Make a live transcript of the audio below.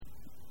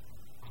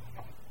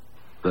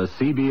The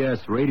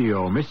CBS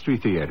Radio Mystery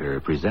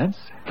Theater presents...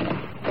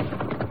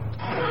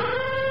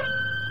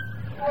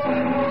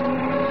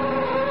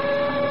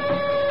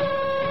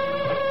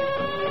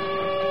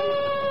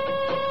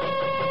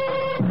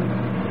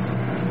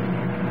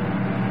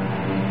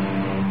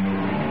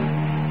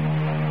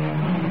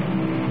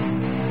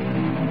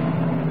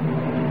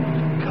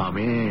 Come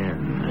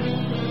in.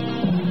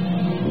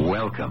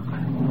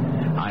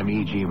 Welcome. I'm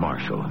E.G.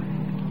 Marshall.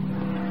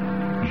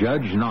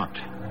 Judge not,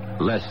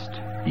 lest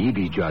ye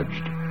be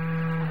judged.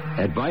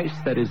 Advice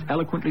that is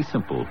eloquently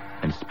simple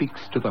and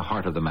speaks to the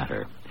heart of the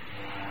matter.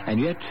 And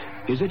yet,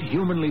 is it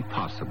humanly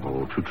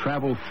possible to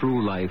travel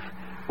through life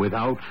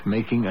without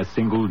making a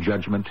single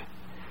judgment?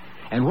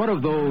 And what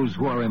of those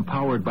who are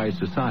empowered by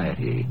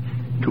society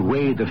to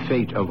weigh the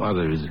fate of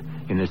others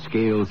in the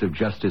scales of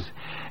justice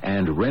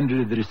and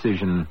render the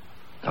decision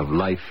of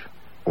life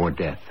or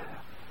death?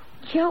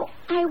 Joe,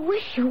 I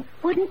wish you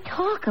wouldn't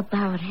talk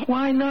about it.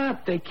 Why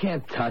not? They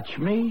can't touch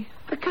me.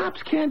 The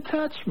cops can't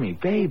touch me,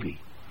 baby.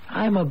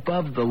 I'm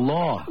above the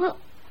law. Well,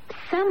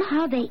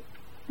 somehow they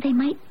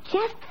might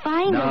just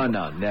find No, us.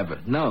 no, never.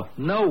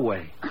 No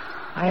way.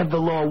 I have the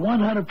law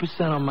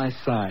 100% on my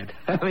side.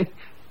 I mean,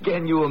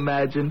 can you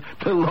imagine?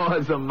 The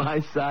law's on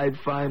my side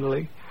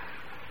finally.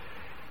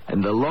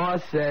 And the law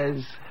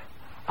says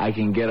I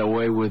can get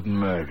away with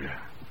murder.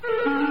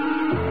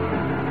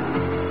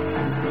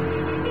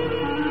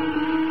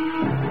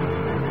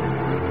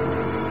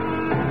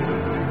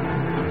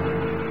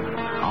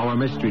 Our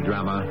mystery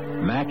drama,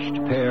 Matched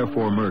Pair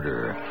for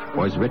Murder,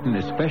 was written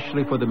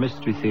especially for the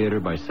Mystery Theater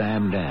by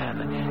Sam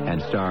Dan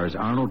and stars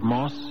Arnold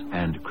Moss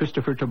and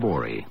Christopher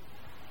Tabori.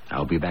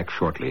 I'll be back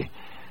shortly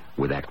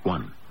with Act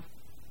One.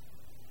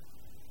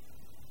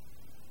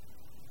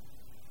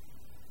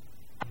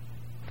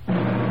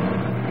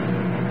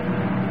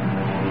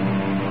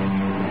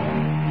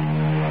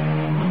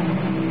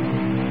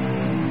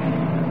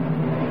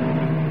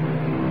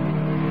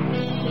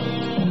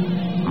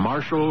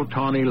 Marshal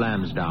Tawny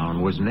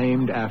Lansdowne was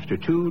named after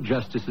two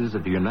justices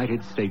of the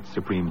United States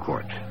Supreme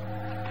Court.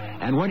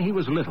 And when he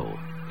was little,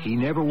 he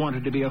never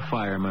wanted to be a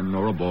fireman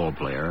or a ball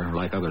player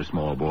like other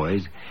small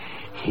boys.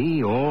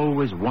 He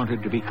always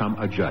wanted to become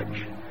a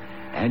judge.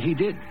 And he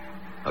did.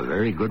 A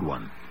very good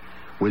one.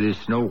 With his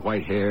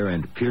snow-white hair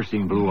and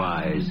piercing blue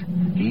eyes,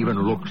 he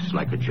even looks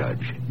like a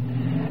judge.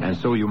 And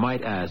so you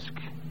might ask,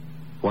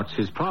 what's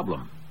his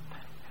problem?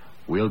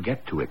 We'll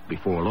get to it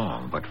before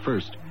long, but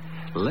first,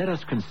 let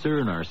us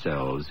concern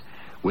ourselves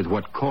with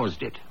what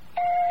caused it.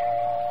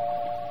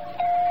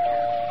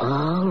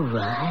 All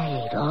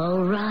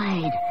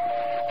right.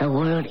 The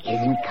world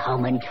isn't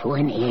coming to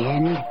an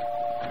end.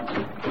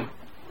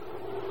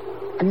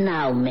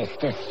 Now,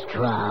 Mr.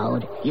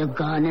 Stroud, you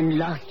gone and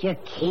lost your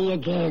key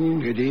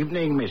again. Good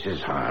evening, Mrs.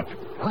 Harp.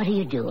 What are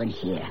you doing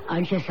here?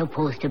 Aren't you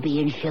supposed to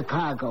be in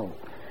Chicago?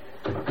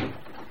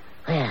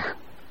 Well,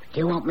 do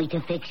you want me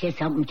to fix you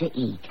something to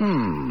eat?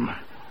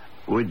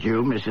 Would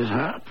you, Mrs.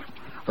 Harp?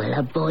 Well,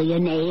 a boy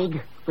and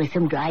egg with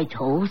some dry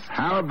toast.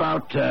 How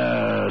about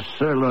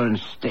sirloin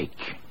steak?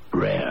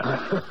 Rare.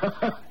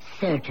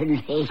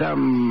 Certainly.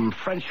 Some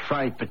French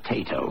fried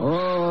potato.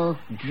 Oh,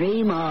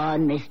 dream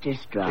on, Mr.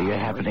 Stroud. Do you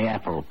have any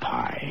apple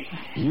pie?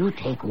 You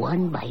take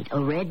one bite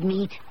of red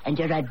meat, and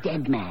you're a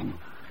dead man.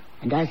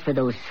 And as for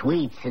those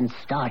sweets and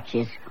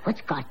starches,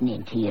 what's gotten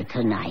into you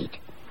tonight?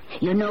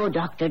 You know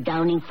Dr.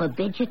 Downing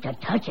forbids you to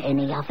touch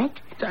any of it.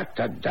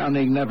 Dr.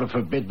 Downing never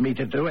forbid me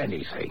to do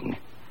anything.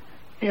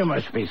 You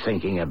must be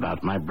thinking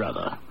about my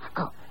brother.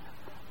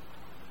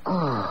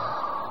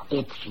 Oh,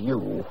 it's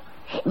you.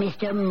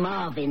 Mr.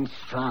 Marvin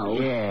Stroud.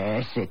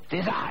 Yes, it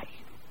is I.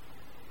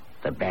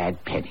 The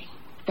bad penny.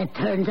 That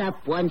turns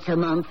up once a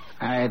month.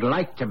 I'd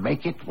like to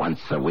make it once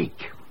a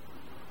week.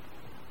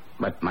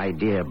 But my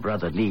dear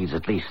brother needs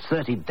at least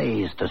 30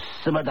 days to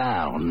simmer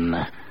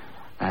down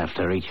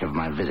after each of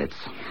my visits.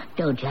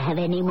 Don't you have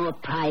any more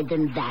pride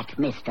than that,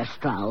 Mr.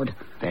 Stroud?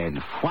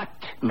 Then what,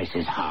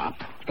 Mrs. Harp?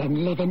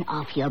 Then living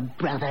off your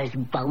brother's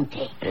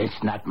bounty.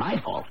 It's not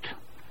my fault.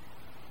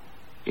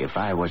 If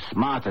I was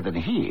smarter than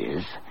he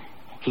is,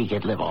 he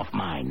could live off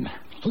mine.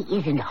 He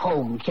isn't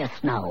home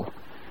just now.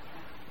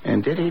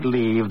 And did he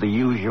leave the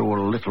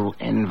usual little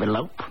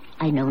envelope?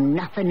 I know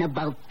nothing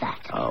about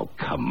that. Oh,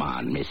 come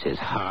on, Mrs.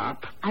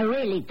 Harp. I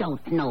really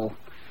don't know.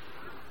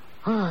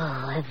 Oh,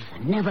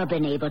 I've never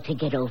been able to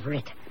get over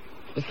it.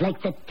 It's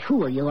like the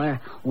two of you are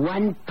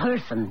one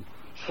person.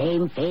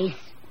 Same face,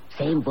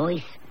 same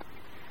voice.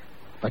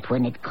 But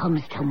when it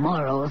comes to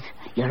morals,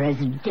 you're as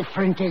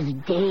different as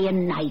day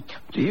and night.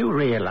 Do you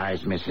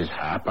realize, Mrs.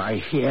 Harp, I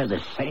hear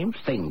the same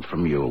thing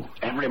from you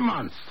every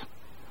month.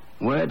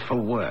 Word for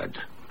word.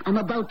 I'm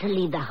about to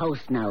leave the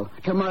house now.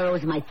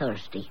 Tomorrow's my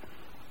Thursday.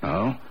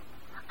 Oh?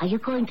 Are you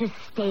going to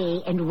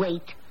stay and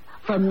wait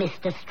for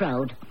Mr.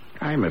 Stroud?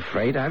 I'm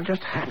afraid I'll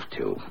just have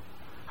to.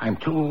 I'm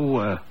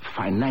too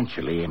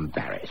financially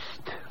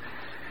embarrassed.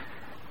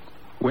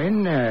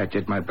 When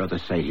did my brother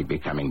say he'd be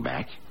coming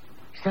back?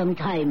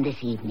 Sometime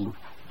this evening.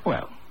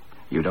 Well,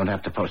 you don't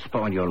have to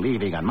postpone your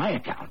leaving on my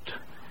account.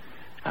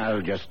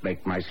 I'll just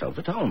make myself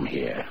at home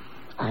here.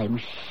 I'm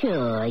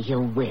sure you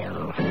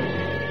will.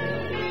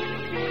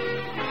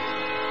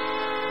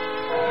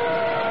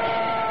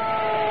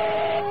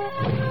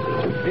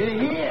 In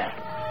here!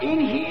 In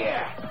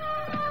here!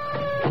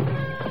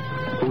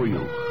 Who are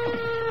you?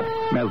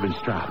 Melvin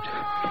Stroud.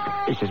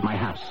 This is my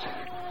house.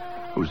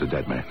 Who's the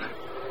dead man?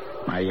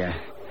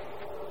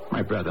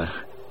 My brother,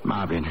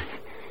 Marvin.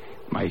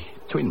 My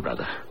twin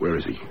brother. Where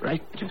is he?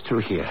 Right through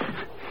here.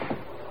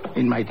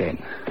 In my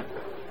den.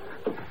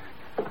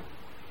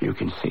 You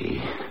can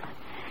see.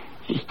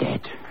 He's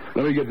dead.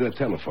 Let me get to that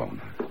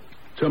telephone.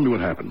 Tell me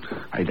what happened.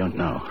 I don't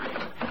know.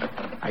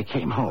 I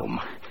came home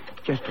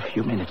just a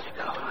few minutes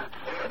ago.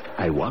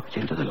 I walked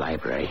into the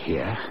library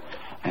here,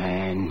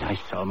 and I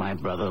saw my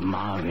brother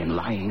Marvin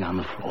lying on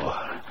the floor.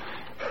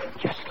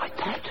 Just like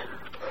that.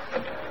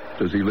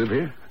 Does he live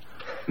here?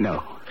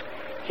 No.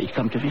 He'd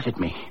come to visit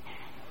me.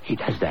 He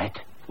does that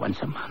once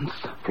a month.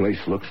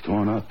 Place looks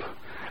torn up.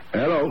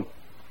 Hello.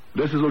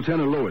 This is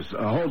Lieutenant Lewis.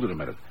 Hold it a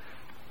minute.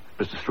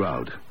 Mr.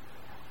 Stroud,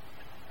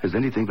 has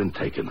anything been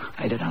taken?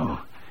 I don't know.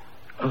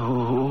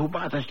 Oh, who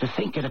bothers to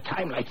think at a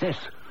time like this?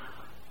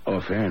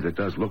 Offhand, it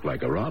does look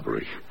like a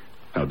robbery.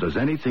 Now, does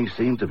anything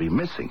seem to be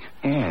missing?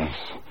 Yes.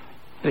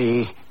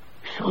 The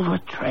silver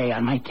tray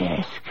on my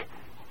desk.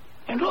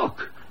 And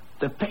look,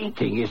 the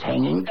painting is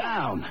hanging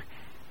down.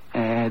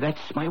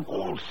 That's my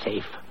wall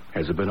safe.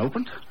 Has it been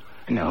opened?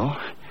 No.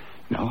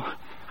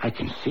 I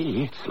can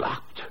see it's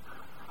locked.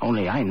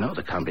 Only I know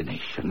the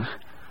combination.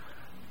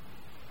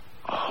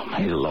 Oh,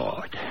 my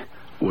Lord.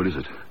 What is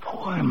it?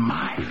 Poor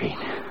Marvin.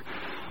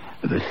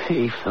 The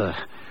thief, the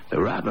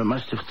robber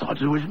must have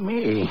thought it was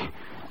me.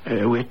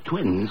 We're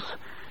twins.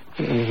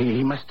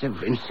 He must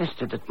have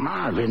insisted that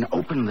Marvin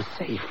open the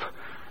safe.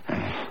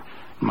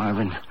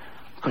 Marvin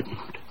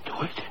couldn't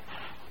do it.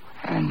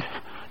 And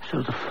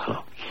so the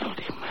fellow killed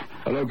him.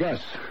 Hello,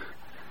 Gus.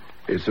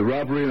 It's a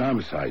robbery and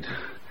homicide.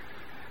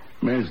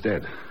 Man's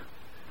dead.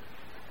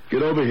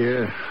 Get over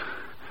here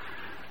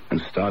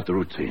and start the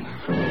routine.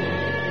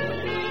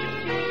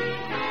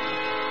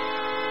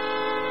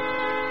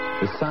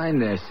 The sign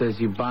there says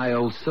you buy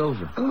old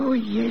silver. Oh,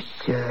 yes,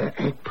 sir.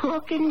 At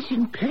Porkins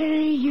and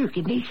Perry, you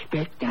can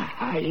expect the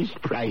highest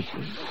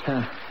prices.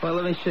 Well,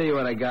 let me show you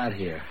what I got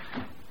here.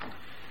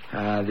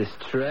 This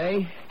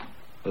tray,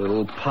 a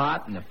little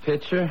pot and a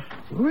pitcher.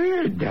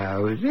 Well,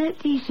 now,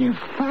 that is a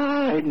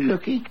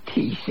fine-looking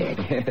tea set.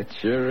 It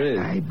sure is.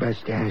 I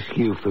must ask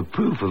you for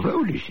proof of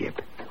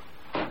ownership.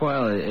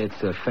 Well,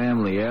 it's a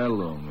family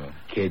heirloom.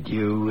 Can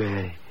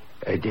you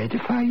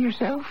identify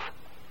yourself?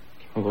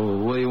 Well,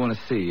 what do you want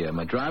to see?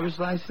 My driver's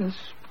license?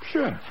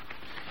 Sure.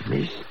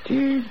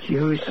 Mr.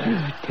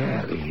 Joseph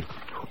Talley.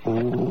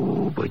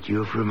 Oh, but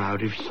you're from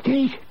out of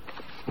state.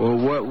 Well,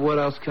 what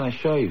else can I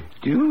show you?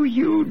 Do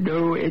you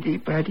know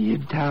anybody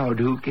in town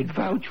who can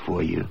vouch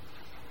for you?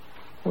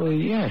 Well,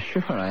 yeah,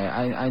 sure.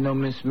 I know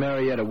Miss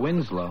Marietta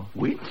Winslow.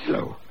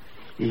 Winslow?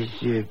 Is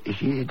she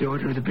the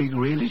daughter of the big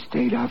real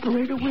estate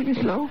operator,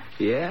 Winslow?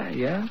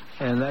 Yeah.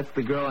 And that's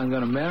the girl I'm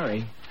going to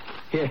marry.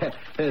 Yeah,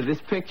 this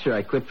picture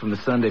I clipped from the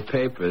Sunday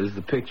paper is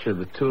the picture of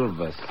the two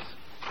of us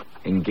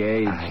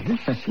engaged.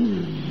 I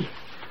see.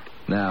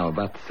 Now,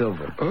 about the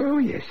silver. Oh,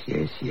 yes,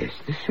 the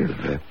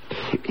silver.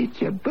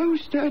 It's a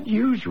most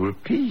unusual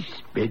piece.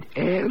 An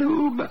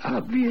heirloom,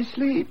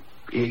 obviously.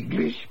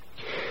 English.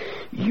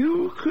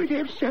 You could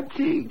have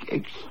something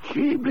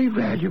extremely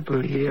valuable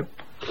here.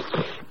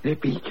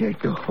 Let me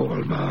check the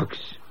hallmarks.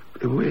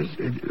 Where's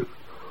it?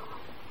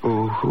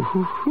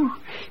 Oh,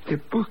 the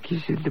book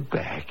is in the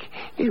back.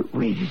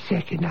 Wait a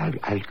second,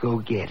 I'll go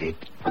get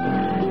it.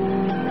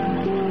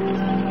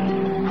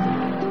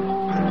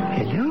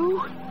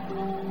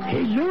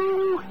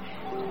 Hello?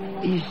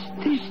 Is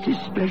this the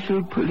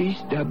special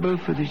police number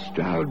for the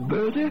Stroud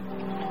murder?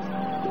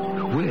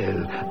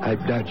 Well,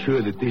 I'm not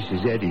sure that this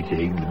is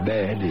anything. The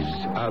man is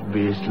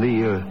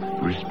obviously a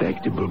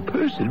respectable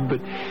person,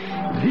 but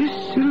this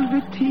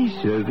silver tea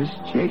service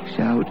checks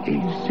out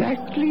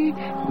exactly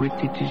with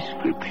the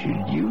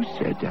description you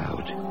set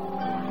out.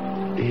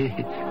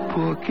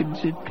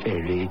 Porkins and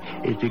Perry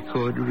at the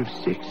corner of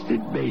 6th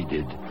and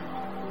Maiden.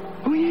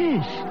 Oh,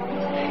 yes,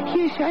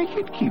 I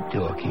can keep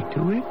talking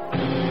to him.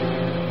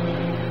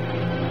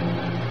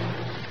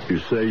 You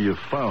say you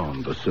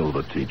found the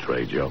silver tea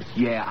tray, Joe?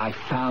 Yeah, I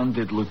found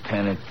it,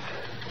 Lieutenant.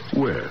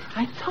 Where?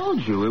 I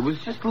told you, it was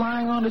just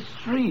lying on the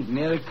street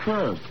near the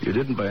curb. You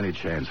didn't by any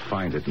chance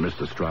find it in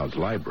Mr. Stroud's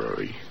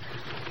library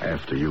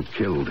after you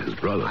killed his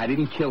brother? I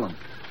didn't kill him.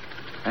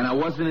 And I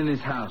wasn't in his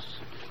house.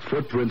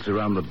 Footprints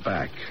around the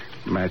back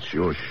match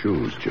your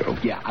shoes, Joe.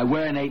 Yeah, I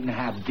wear an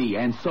 8.5D,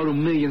 and so do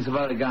millions of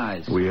other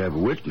guys. We have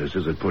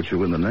witnesses that put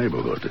you in the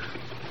neighborhood.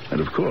 And,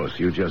 of course,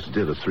 you just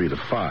did a 3 to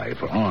 5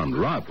 for armed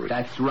robbery.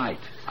 That's right.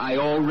 I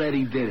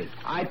already did it.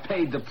 I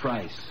paid the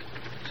price.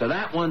 So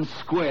that one's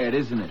squared,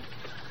 isn't it?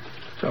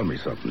 Tell me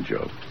something,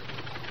 Joe.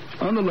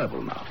 On the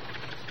level now.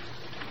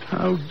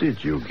 How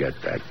did you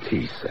get that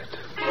tea set?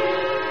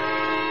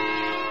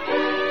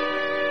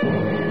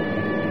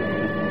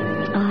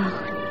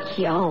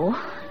 Oh,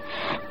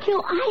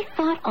 Joe, I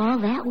thought all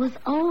that was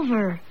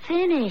over.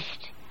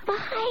 Finished.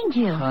 behind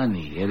you.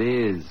 Honey, it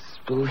is.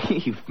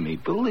 Believe me,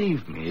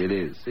 it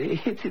is.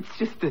 It's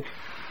just that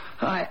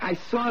I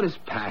saw this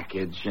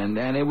package, and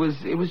it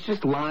was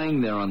just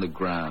lying there on the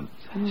ground.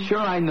 Sure,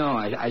 I know.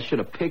 I should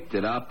have picked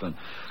it up and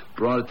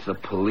brought it to the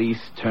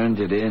police, turned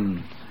it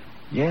in.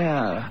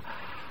 Yeah,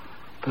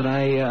 but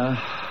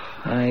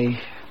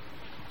I...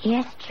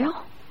 Yes,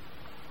 Joe?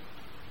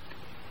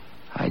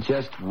 I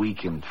just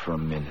weakened for a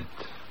minute.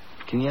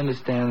 Can you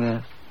understand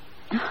that?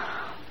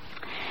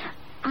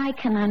 I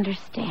can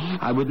understand.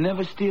 I would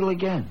never steal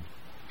again.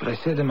 But I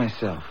said to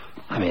myself,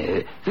 I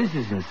mean, this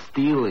isn't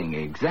stealing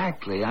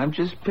exactly. I'm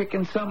just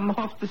picking something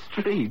off the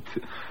street.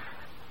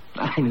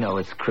 I know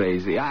it's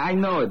crazy. I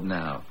know it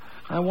now.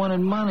 I wanted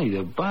money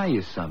to buy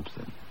you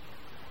something.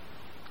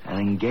 An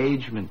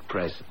engagement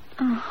present.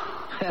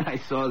 Oh. And I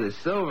saw this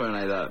silver and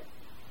I thought,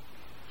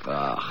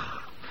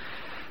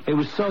 it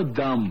was so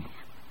dumb.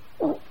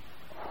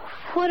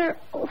 What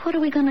are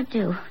we going to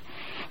do?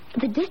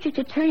 The district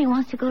attorney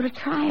wants to go to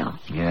trial.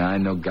 Yeah, I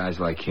know guys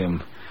like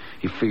him.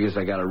 He figures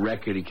I got a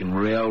record. He can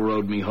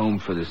railroad me home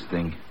for this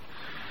thing.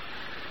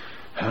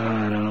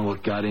 I don't know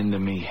what got into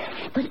me.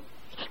 But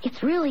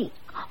it's really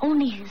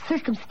only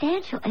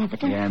circumstantial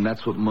evidence. Yeah, and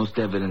that's what most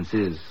evidence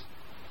is.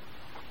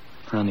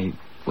 Honey,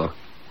 look,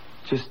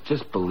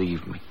 just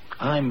believe me.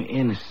 I'm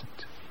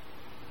innocent.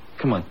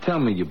 Come on, tell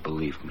me you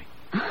believe me.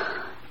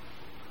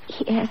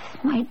 Yes,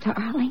 my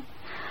darling.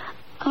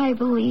 I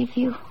believe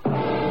you.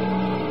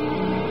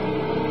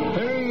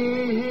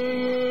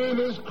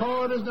 This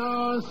court is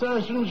now in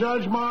session.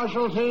 Judge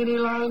Marshall Taney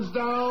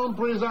Lansdowne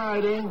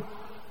presiding.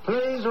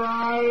 Please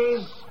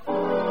rise.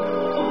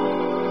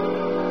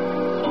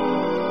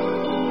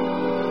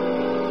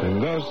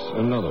 And thus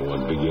another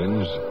one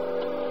begins.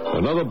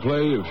 Another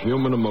play of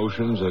human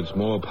emotions that's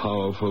more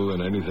powerful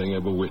than anything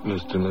ever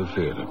witnessed in a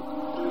theater.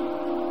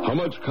 How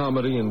much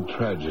comedy and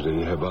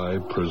tragedy have I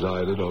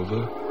presided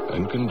over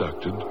and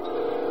conducted?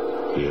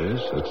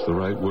 Yes, that's the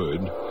right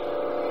word.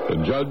 The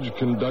judge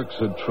conducts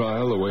a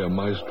trial the way a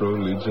maestro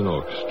leads an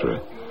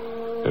orchestra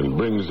and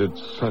brings it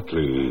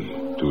subtly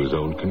to his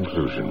own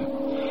conclusion.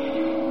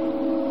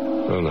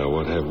 Well, now,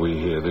 what have we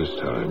here this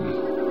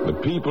time? The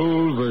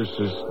People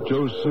versus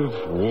Joseph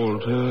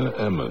Walter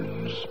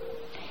Emmons.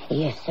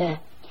 Yes, sir.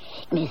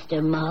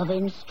 Mr.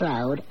 Marvin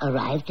Stroud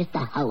arrived at the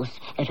house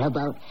at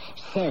about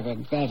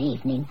 7 that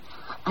evening.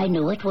 I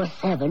knew it was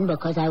 7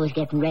 because I was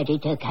getting ready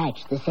to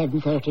catch the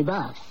 7:30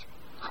 bus.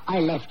 I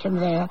left him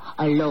there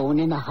alone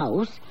in the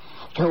house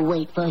to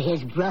wait for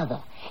his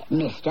brother,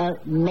 Mr.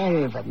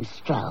 Melvin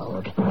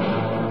Stroud.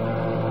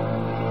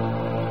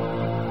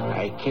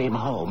 I came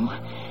home,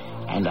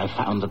 and I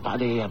found the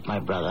body of my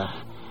brother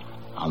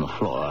on the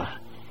floor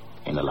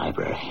in the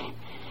library.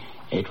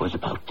 It was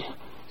about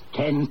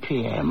 10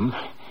 p.m.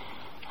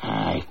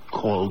 I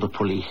called the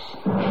police.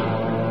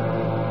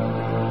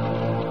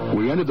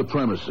 We entered the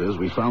premises.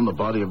 We found the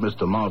body of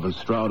Mr. Marvin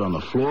Stroud on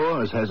the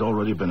floor, as has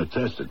already been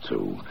attested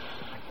to.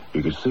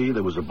 You could see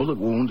there was a bullet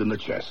wound in the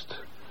chest.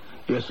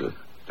 Yes, sir.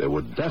 There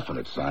were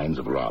definite signs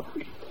of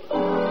robbery.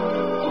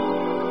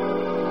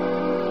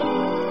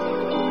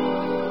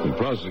 The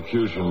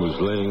prosecution was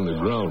laying the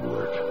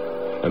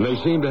groundwork, and they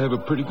seemed to have a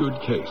pretty good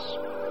case.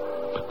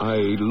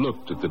 I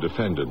looked at the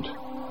defendant.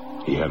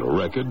 He had a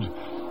record.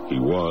 He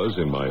was,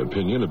 in my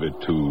opinion, a bit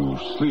too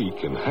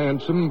sleek and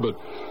handsome, but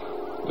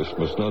this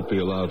must not be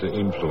allowed to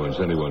influence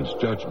anyone's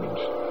judgment.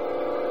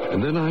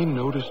 And then I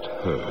noticed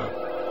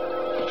her.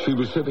 She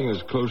was sitting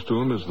as close to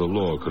him as the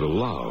law could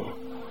allow.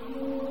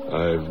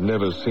 I've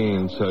never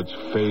seen such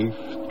faith,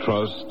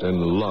 trust,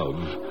 and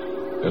love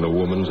in a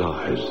woman's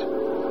eyes.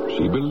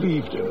 She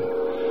believed him.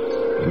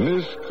 And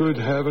this could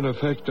have an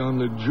effect on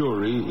the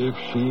jury if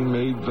she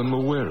made them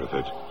aware of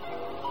it.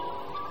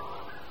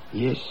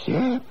 Yes,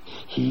 sir.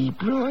 He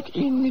brought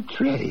in the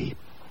tray.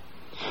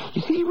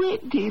 You see, we're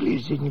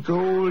dealers in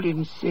gold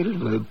and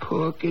silver,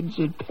 Porkins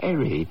and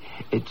Perry,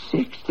 at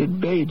 6th and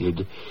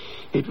Maynard.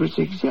 It was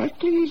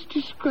exactly as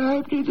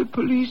described in the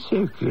police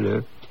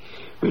circular.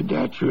 But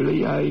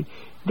naturally, I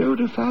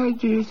notified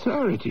the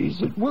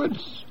authorities at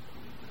once.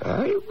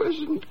 I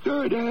wasn't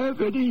going to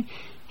have any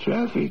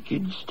traffic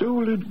in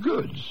stolen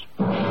goods.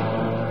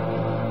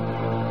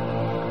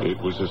 It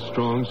was a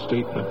strong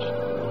statement.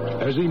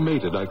 As he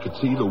made it, I could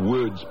see the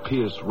words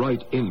pierce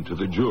right into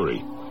the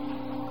jury.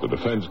 The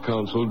defense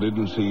counsel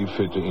didn't see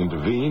fit to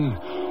intervene.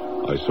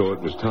 I saw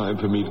it was time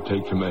for me to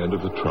take command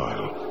of the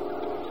trial.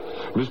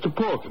 Mr.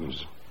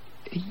 Porkins.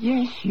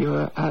 Yes,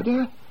 Your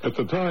Honor. At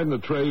the time the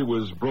tray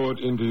was brought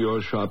into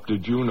your shop,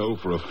 did you know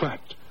for a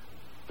fact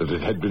that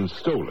it had been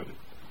stolen?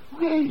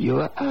 Well,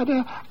 Your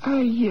Honor,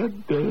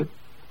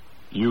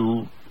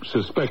 You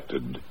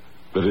suspected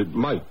that it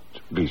might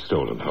be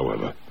stolen,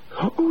 however.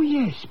 Oh,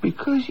 yes,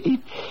 because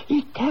it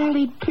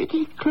tallied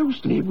pretty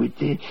closely with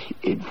the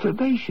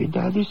information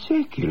on the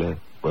circular.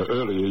 Well,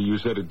 earlier you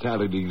said it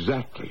tallied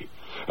exactly,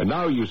 and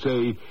now you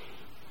say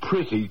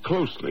pretty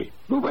closely.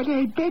 But what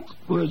I meant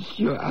was,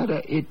 Your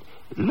Honor, it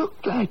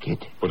looked like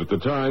it. But at the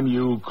time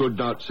you could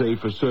not say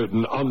for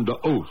certain under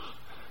oath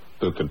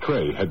that the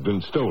tray had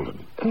been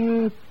stolen.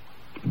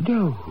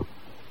 No.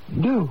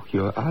 No,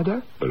 Your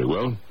Honor. Very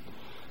well.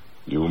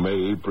 You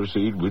may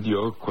proceed with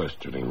your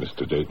questioning,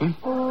 Mr. Dayton.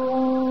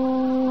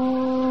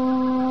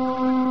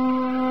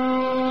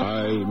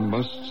 I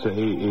must say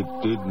it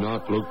did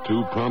not look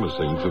too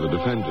promising for the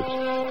defendant.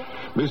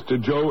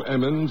 Mr. Joe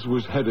Emmons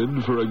was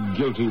headed for a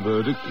guilty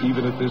verdict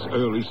even at this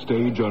early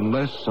stage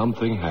unless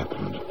something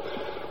happened.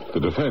 The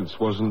defense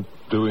wasn't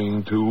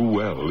doing too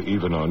well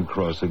even on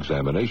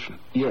cross-examination.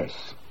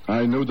 Yes,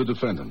 I know the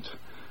defendant.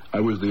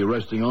 I was the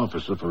arresting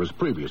officer for his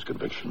previous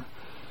conviction.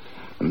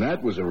 And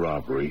that was a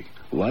robbery,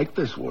 like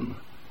this one,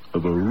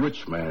 of a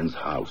rich man's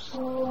house.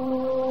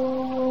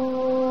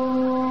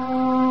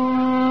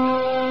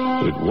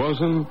 It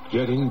wasn't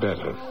getting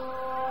better.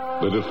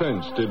 The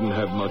defense didn't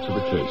have much of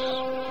a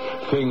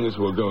case. Things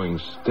were going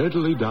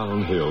steadily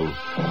downhill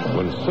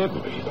when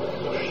suddenly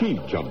she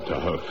jumped to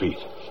her feet.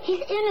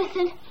 He's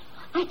innocent.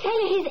 I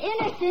tell you, he's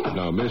innocent.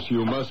 Now, miss,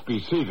 you must be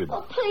seated.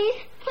 Oh, please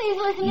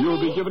listen to me.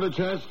 You'll be given a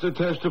chance to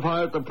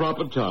testify at the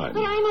proper time.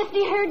 But I must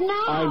be heard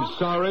now. I'm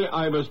sorry.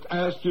 I must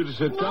ask you to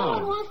sit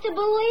down. No one wants to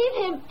believe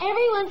him.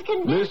 Everyone's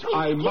convinced Miss,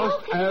 I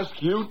must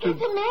ask you to...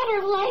 It's a matter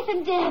of life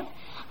and death.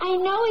 I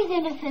know he's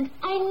innocent.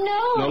 I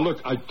know. Now,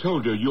 look, I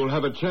told you you'll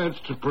have a chance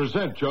to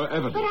present your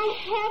evidence. But I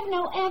have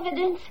no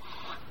evidence.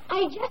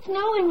 I just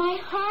know in my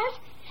heart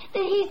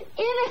that he's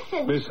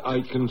innocent. Miss,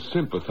 I can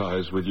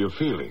sympathize with your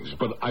feelings,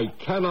 but I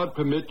cannot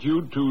permit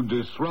you to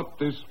disrupt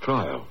this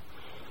trial.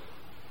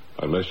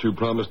 Unless you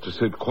promise to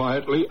sit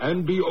quietly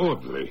and be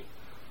orderly,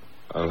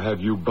 I'll have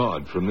you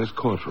barred from this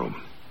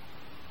courtroom.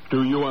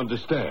 Do you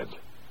understand?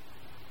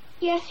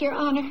 Yes, Your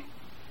Honor.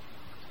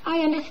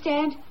 I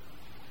understand.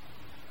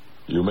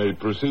 You may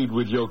proceed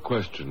with your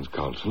questions,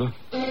 Counselor.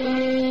 And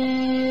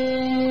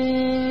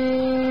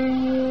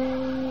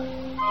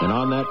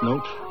on that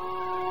note,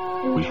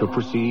 we shall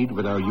proceed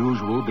with our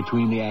usual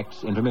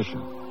between-the-acts intermission.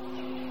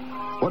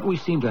 What we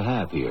seem to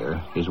have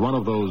here is one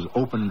of those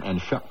open and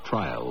shut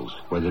trials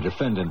where the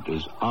defendant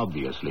is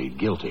obviously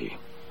guilty.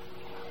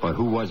 But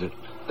who was it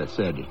that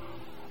said,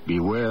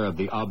 "Beware of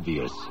the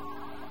obvious.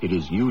 It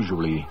is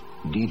usually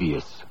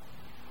devious"?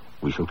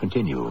 We shall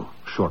continue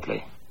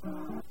shortly.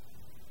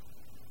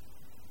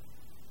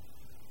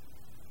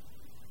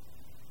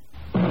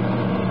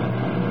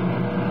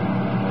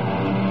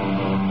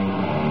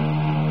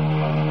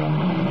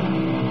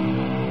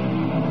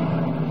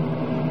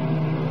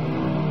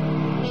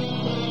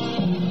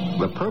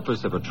 The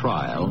purpose of a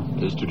trial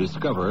is to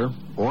discover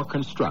or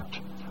construct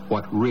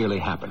what really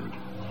happened.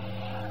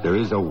 There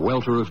is a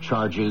welter of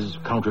charges,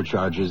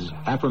 countercharges,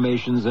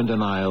 affirmations and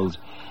denials,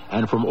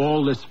 and from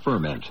all this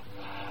ferment,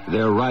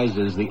 there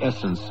rises the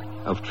essence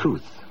of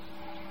truth.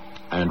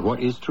 And what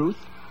is truth?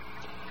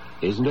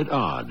 Isn't it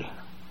odd?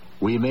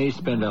 We may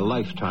spend a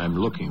lifetime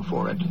looking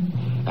for it,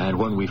 and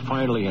when we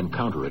finally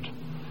encounter it,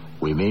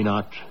 we may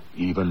not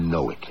even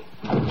know it.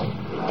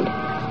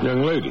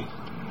 Young lady,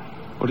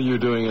 what are you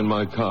doing in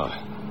my car?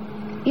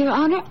 Your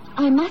Honor,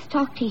 I must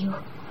talk to you.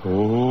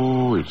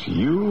 Oh, it's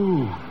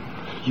you.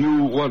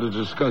 You want to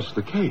discuss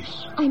the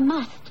case. I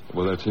must.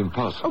 Well, that's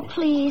impossible. Oh,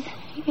 please,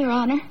 Your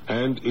Honor.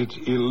 And it's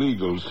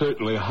illegal,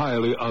 certainly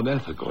highly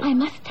unethical. I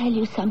must tell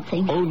you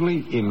something.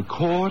 Only in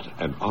court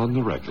and on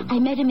the record. I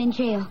met him in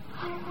jail.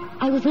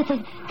 I was with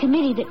a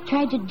committee that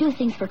tried to do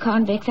things for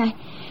convicts. It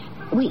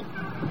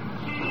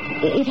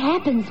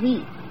happens.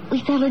 We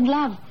fell in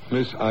love.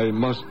 Miss, I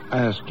must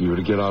ask you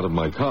to get out of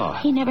my car.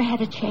 He never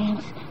had a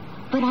chance.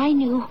 But I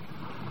knew.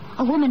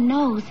 A woman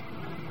knows.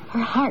 Her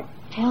heart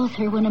tells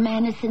her when a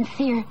man is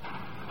sincere.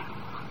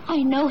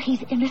 I know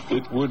he's innocent.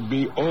 It would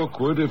be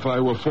awkward if I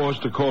were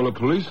forced to call a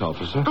police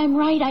officer. I'm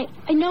right.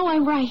 I know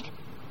I'm right.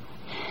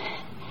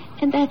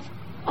 And that's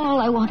all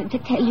I wanted to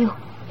tell you.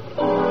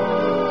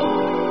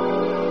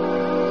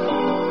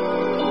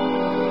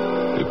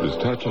 It was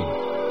touching.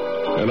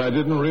 And I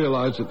didn't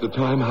realize at the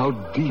time how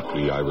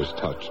deeply I was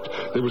touched.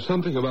 There was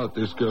something about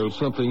this girl,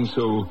 something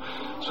so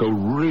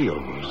real,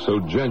 so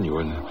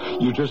genuine.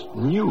 You just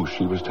knew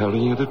she was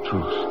telling you the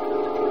truth.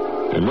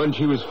 And when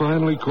she was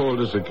finally called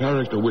as a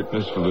character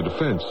witness for the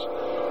defense,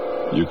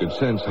 you could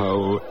sense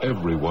how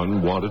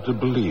everyone wanted to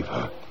believe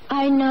her.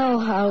 I know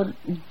how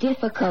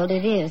difficult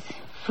it is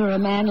for a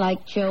man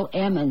like Joe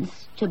Emmons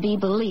to be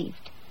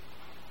believed.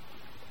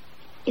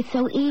 It's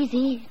so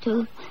easy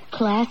to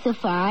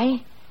classify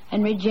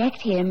and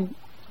reject him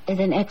as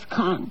an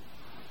ex-con.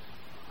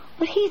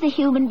 But he's a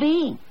human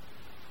being,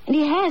 and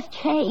he has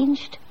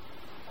changed.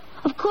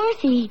 Of course,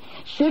 he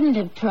shouldn't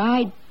have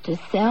tried to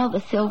sell the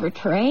silver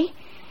tray,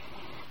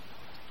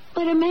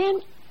 but a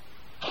man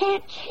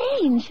can't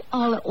change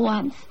all at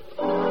once.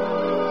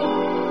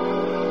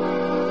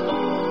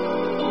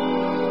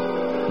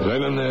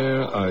 Then and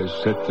there, I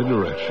set the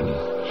direction.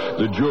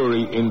 The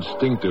jury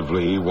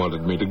instinctively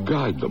wanted me to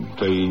guide them.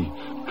 They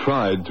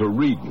tried to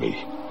read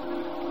me.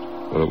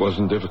 Well, it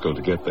wasn't difficult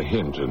to get the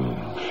hint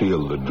and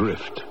feel the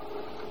drift.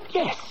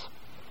 Yes.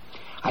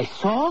 I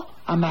saw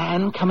a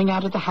man coming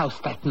out of the house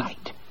that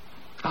night.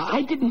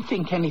 I didn't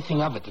think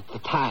anything of it at the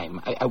time.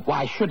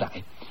 Why should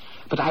I?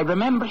 But I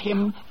remember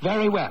him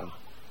very well.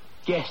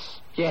 Yes.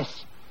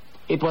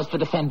 It was the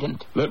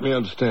defendant. Let me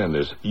understand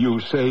this. You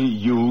say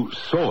you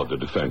saw the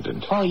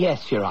defendant. Oh,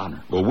 yes, Your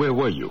Honor. Well, where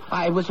were you?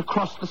 I was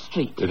across the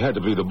street. It had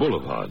to be the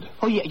boulevard.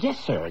 Oh, yes,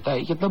 sir.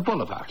 The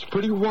boulevard. It's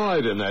pretty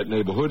wide in that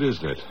neighborhood,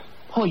 isn't it?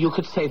 Oh, you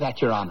could say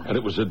that, Your Honor. And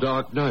it was a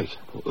dark night.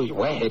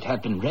 Well, it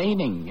had been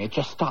raining. It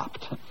just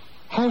stopped.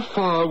 How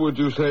far would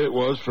you say it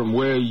was from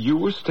where you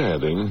were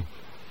standing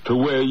to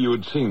where you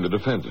had seen the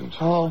defendant?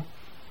 Oh,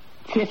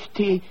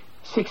 50,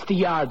 60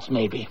 yards,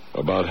 maybe.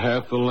 About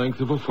half the length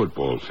of a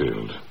football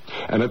field.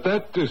 And at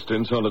that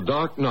distance, on a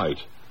dark night,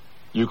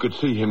 you could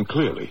see him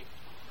clearly.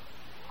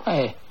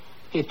 It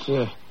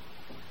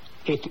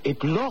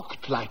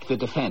looked like the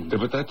defendant. Yeah,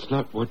 but that's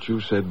not what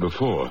you said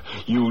before.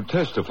 You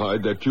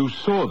testified that you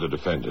saw the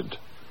defendant.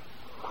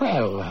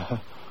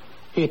 Well,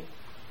 it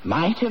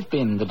might have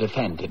been the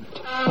defendant.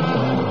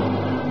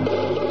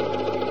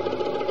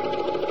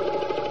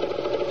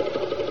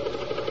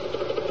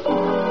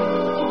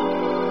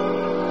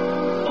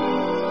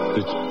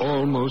 It's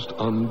almost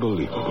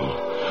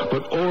unbelievable.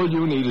 But all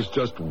you need is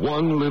just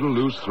one little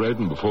loose thread,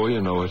 and before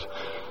you know it,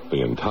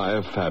 the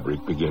entire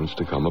fabric begins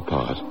to come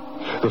apart.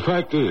 The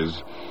fact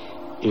is,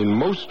 in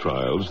most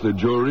trials, the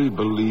jury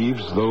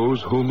believes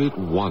those whom it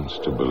wants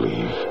to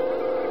believe.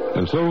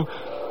 And so,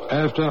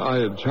 after I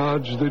had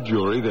charged the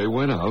jury, they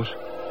went out,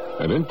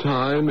 and in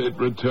time it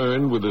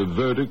returned with a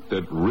verdict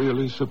that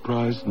really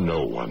surprised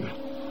no one.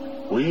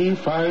 We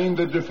find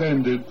the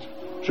defendant,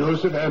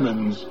 Joseph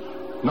Emmons,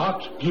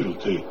 not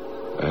guilty.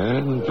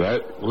 And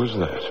that was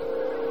that.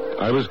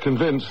 I was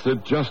convinced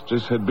that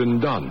justice had been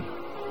done.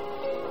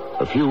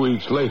 A few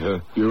weeks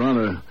later... Your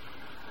Honor,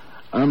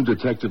 I'm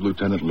Detective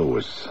Lieutenant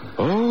Lewis.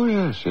 Oh,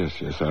 yes.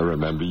 I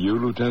remember you,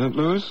 Lieutenant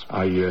Lewis.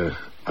 I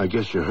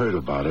guess you heard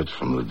about it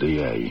from the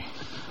DA.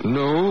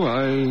 No,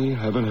 I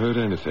haven't heard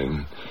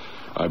anything.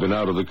 I've been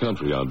out of the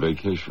country on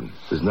vacation.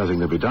 There's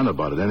nothing to be done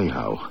about it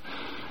anyhow.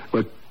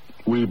 But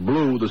we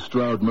blew the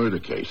Stroud murder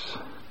case.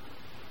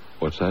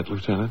 What's that,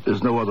 Lieutenant?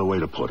 There's no other way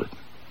to put it.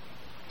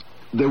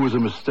 There was a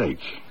mistake.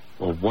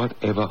 Well,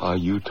 whatever are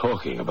you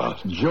talking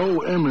about?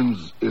 Joe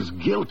Emmons is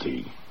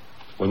guilty.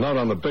 Well, not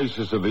on the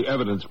basis of the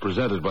evidence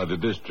presented by the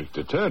district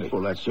attorney.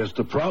 Well, that's just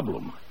the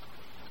problem.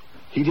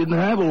 He didn't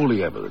have all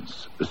the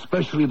evidence,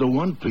 especially the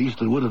one piece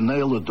that would have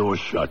nailed the door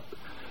shut.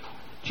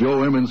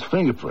 Joe Emmons'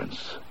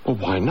 fingerprints. Well,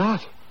 why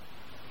not?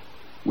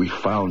 We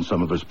found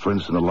some of his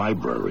prints in the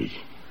library.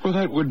 Well,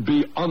 that would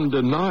be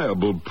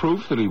undeniable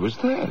proof that he was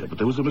there. Yeah, but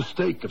there was a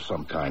mistake of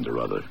some kind or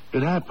other.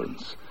 It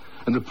happens.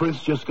 And the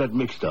prints just got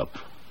mixed up.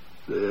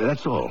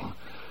 That's all.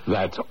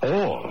 That's all?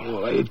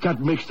 Well, it got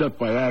mixed up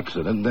by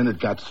accident, then it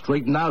got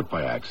straightened out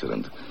by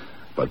accident.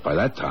 But by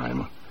that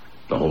time,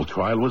 the whole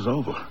trial was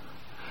over.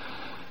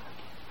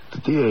 The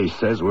DA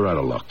says we're out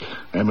of luck.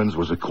 Emmons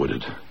was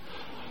acquitted.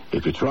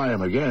 If you try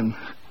him again,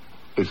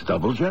 it's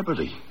double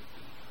jeopardy.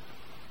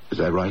 Is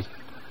that right?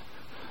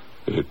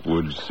 It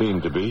would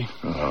seem to be.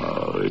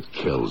 Oh, it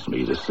kills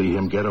me to see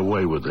him get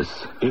away with this.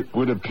 It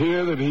would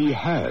appear that he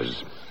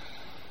has.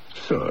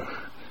 Sir,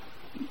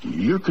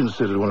 you're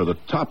considered one of the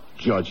top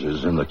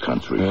judges in the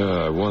country.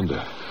 I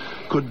wonder.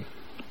 Could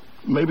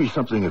maybe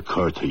something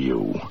occur to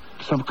you?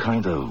 Some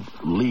kind of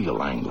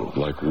legal angle.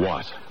 Like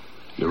what?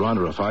 Your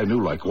Honor, if I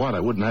knew like what,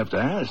 I wouldn't have to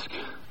ask.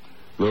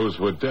 Those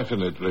were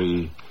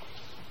definitely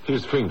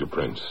his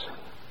fingerprints.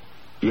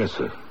 Yes,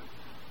 sir.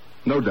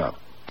 No doubt.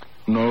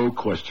 No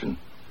question.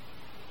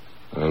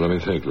 Let me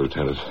think,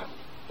 Lieutenant.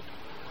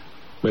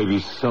 Maybe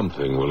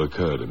something will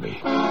occur to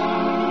me.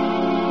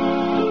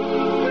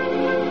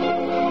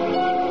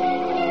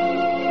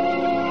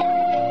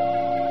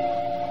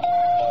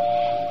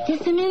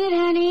 Just a minute,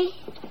 honey.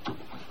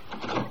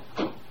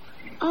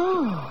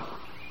 Oh.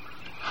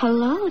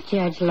 Hello,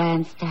 Judge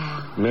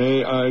Lansdowne.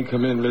 May I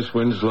come in, Miss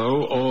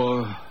Winslow,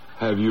 or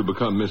have you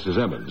become Mrs.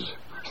 Emmons?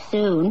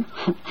 Soon.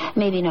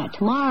 Maybe not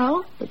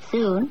tomorrow, but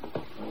soon.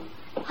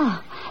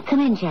 Oh, come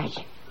in, Judge.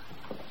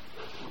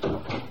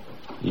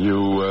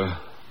 You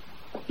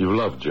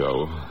love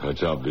Joe.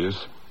 That's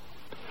obvious.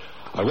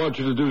 I want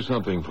you to do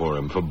something for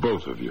him, for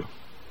both of you.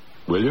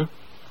 Will you?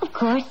 Of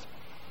course.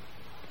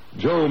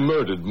 Joe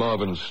murdered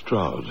Marvin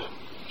Stroud.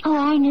 Oh,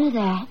 I knew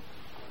that.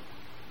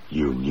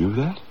 You knew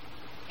that?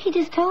 He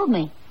just told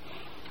me.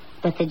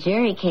 But the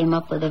jury came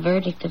up with a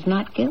verdict of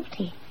not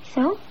guilty.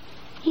 So,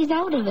 he's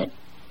out of it.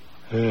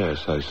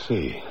 Yes, I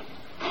see.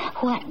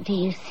 What do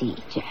you see,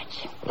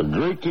 Judge? A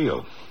great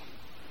deal.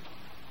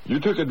 You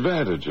took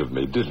advantage of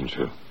me, didn't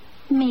you?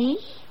 Me?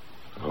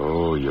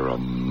 Oh, you're a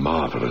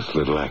marvelous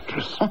little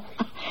actress.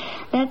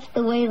 That's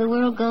the way the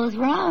world goes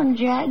round,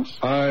 Judge.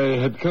 I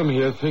had come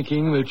here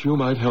thinking that you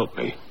might help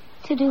me.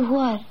 To do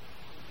what?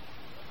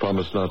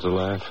 Promise not to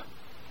laugh.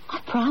 I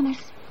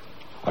promise.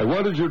 I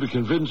wanted you to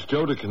convince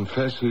Joe to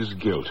confess his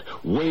guilt,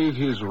 waive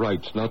his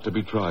rights not to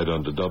be tried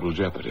under double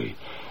jeopardy,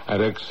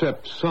 and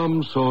accept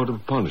some sort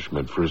of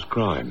punishment for his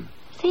crime.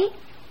 See?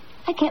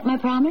 I kept my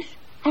promise.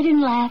 I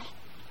didn't laugh.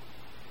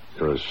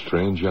 You're a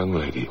strange young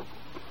lady.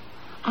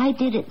 I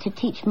did it to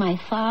teach my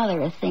father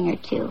a thing or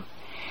two.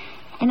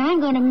 And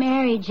I'm going to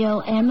marry Joe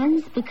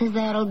Emmons because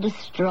that'll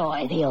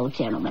destroy the old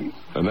gentleman.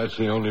 And that's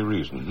the only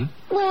reason, hmm?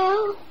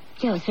 Well,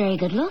 Joe's very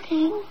good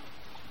looking.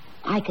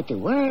 I could do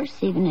worse,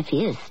 even if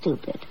he is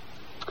stupid.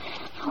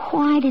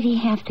 Why did he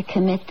have to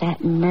commit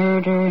that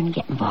murder and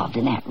get involved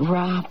in that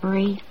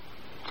robbery?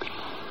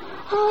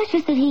 Oh, it's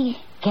just that he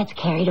gets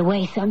carried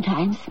away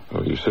sometimes.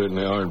 Well, you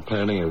certainly aren't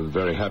planning a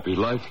very happy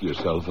life for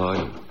yourself, are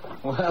you?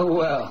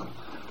 Well,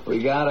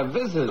 we got a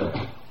visitor.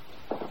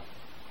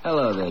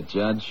 Hello there,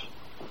 Judge.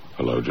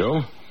 Hello,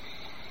 Joe.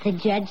 The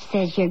judge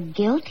says you're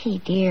guilty,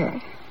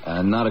 dear.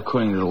 Not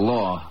according to the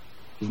law.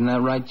 Isn't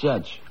that right,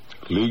 Judge?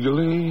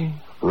 Legally,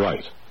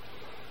 right.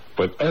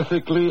 But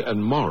ethically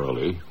and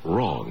morally,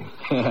 wrong.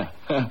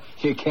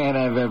 You can't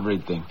have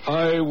everything.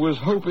 I was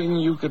hoping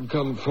you could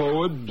come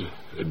forward,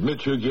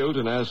 admit your guilt,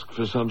 and ask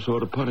for some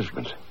sort of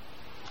punishment.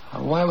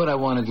 Why would I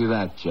want to do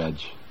that,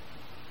 Judge?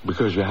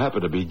 Because you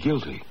happen to be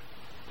guilty.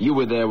 You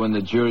were there when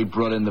the jury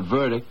brought in the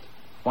verdict.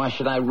 Why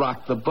should I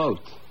rock the boat?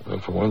 Well,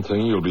 for one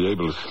thing, you'll be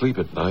able to sleep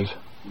at night.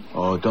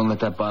 Oh, don't let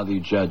that bother you,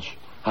 Judge.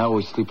 I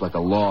always sleep like a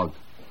log.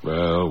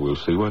 Well, we'll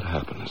see what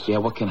happens. Yeah,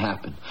 what can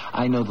happen?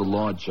 I know the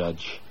law,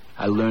 Judge.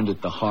 I learned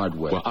it the hard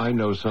way. Well, I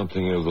know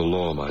something of the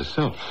law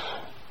myself.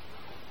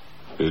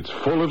 It's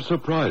full of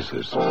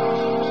surprises. I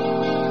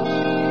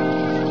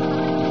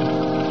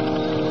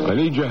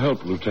need your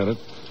help, Lieutenant.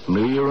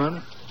 Me, Your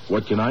Honor?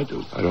 What can I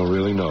do? I don't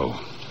really know.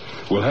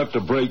 We'll have to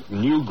break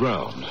new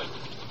ground.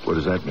 What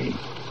does that mean?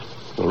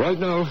 Well, right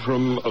now,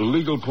 from a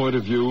legal point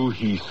of view,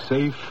 he's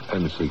safe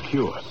and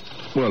secure.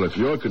 Well, if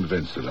you're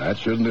convinced of that,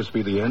 shouldn't this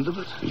be the end of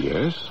it?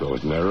 Yes,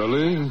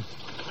 ordinarily.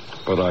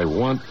 But I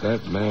want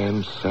that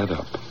man set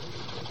up.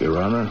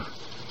 Your Honor,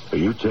 are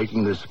you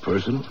taking this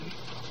personally?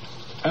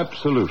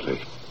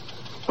 Absolutely.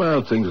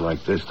 Well, things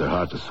like this, they're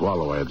hard to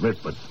swallow, I admit,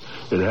 but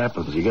it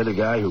happens. You get a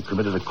guy who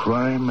committed a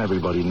crime,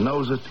 everybody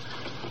knows it.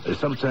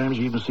 Sometimes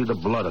you even see the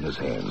blood on his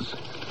hands.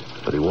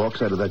 But he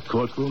walks out of that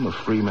courtroom a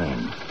free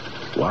man.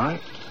 Why?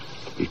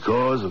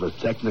 Because of the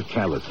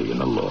technicality in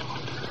the law.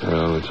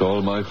 Well, it's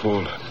all my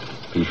fault.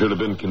 He should have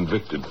been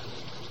convicted.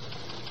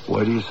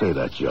 Why do you say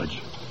that,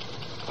 Judge?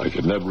 I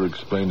could never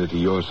explain it to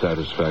your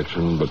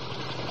satisfaction, but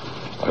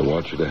I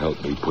want you to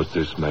help me put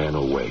this man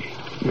away.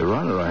 Your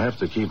Honor, I have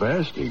to keep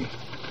asking.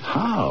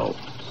 How?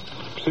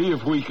 See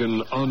if we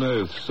can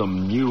unearth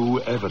some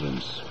new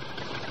evidence.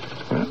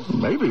 Well,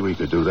 maybe we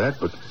could do that,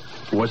 but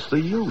what's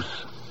the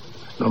use?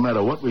 No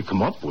matter what we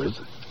come up with,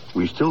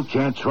 we still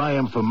can't try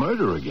him for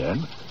murder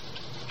again.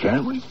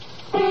 Can we?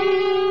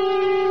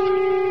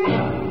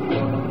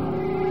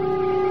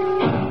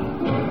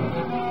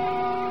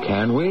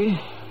 Can we?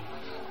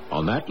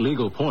 On that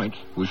legal point,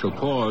 we shall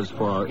pause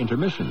for our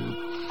intermission.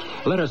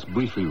 Let us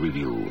briefly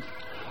review.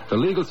 The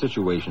legal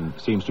situation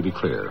seems to be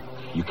clear.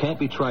 You can't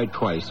be tried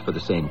twice for the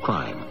same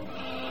crime.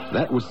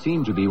 That would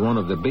seem to be one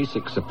of the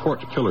basic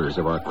support pillars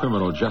of our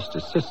criminal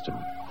justice system.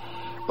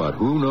 But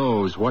who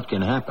knows what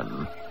can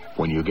happen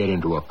when you get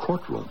into a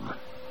courtroom?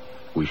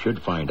 We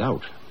should find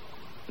out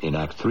in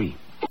Act 3.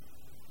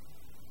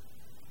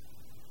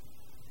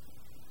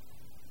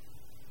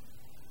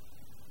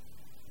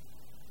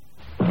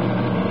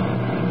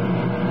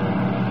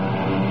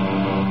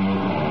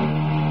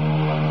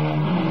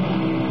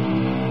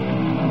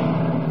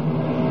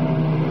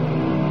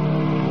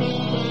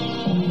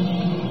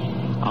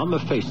 On the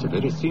face of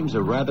it, it seems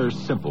a rather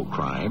simple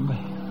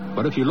crime.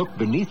 But if you look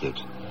beneath it,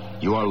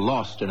 you are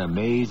lost in a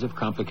maze of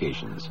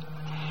complications.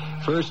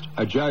 First,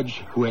 a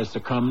judge who has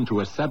succumbed to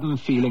a sudden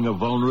feeling of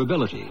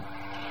vulnerability.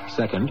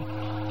 Second,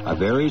 a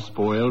very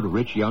spoiled,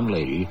 rich young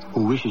lady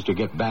who wishes to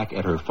get back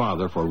at her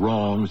father for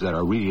wrongs that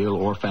are real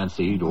or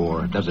fancied,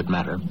 or does it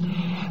matter?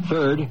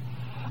 Third,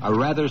 a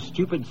rather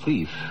stupid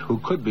thief who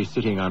could be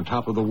sitting on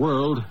top of the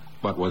world,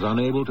 but was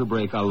unable to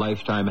break a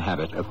lifetime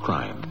habit of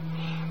crime.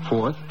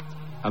 Fourth,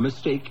 a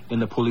mistake in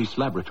the police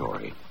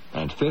laboratory.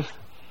 And fifth,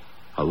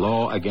 a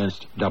law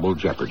against double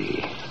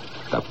jeopardy.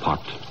 The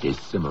pot is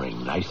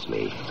simmering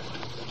nicely.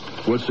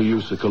 What's the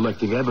use of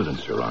collecting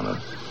evidence, Your Honor?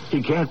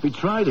 He can't be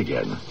tried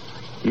again.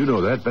 You know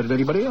that better than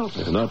anybody else.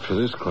 Not for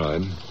this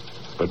crime,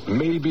 but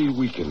maybe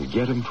we can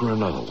get him for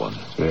another one.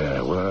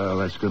 Yeah, well,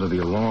 that's going to be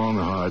a long,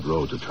 hard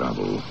road to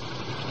travel.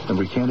 And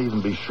we can't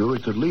even be sure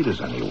it could lead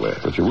us anywhere.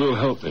 But you will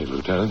help me,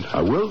 Lieutenant.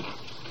 I will.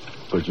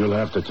 But you'll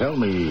have to tell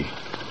me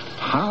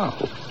how.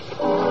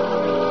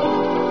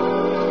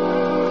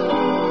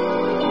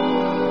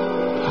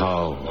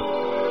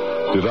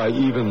 How? Did I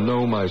even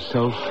know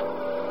myself?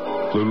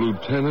 The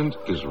lieutenant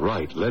is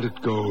right. Let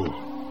it go.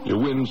 You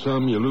win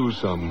some, you lose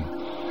some.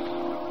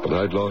 But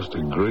I'd lost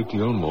a great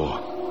deal more.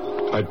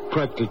 I'd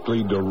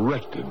practically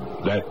directed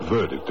that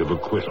verdict of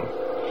acquittal.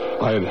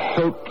 I had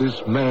helped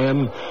this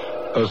man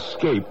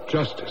escape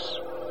justice.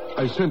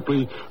 I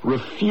simply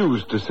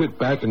refused to sit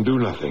back and do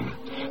nothing.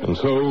 And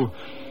so,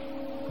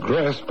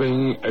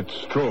 grasping at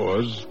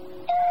straws...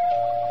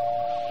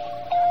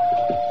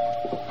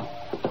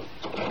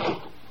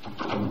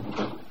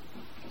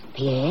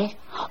 Yes?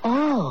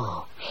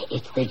 Oh,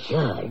 it's the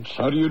judge.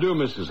 How do you do,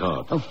 Mrs.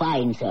 Hart? Oh,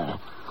 fine, sir.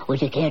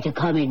 Would you care to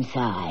come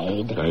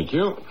inside? Thank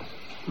you.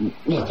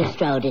 Mr.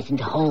 Stroud isn't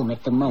home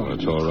at the moment.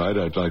 That's all right.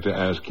 I'd like to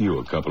ask you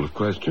a couple of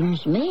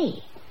questions.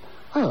 Me?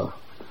 Oh,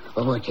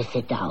 well, won't you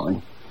sit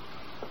down?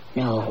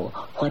 No,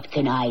 what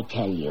can I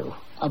tell you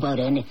about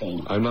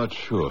anything? I'm not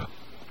sure.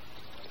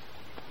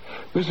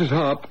 Mrs.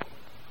 Harp,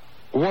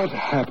 what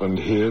happened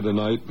here the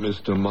night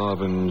Mr.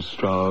 Marvin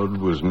Stroud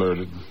was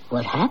murdered?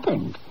 What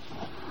happened?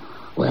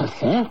 Well,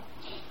 sir,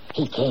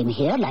 he came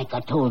here, like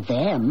I told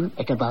them,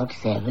 at about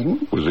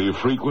 7. Was he a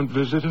frequent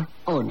visitor?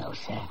 Oh, no,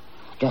 sir.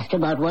 Just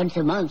about once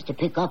a month to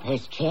pick up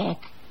his check.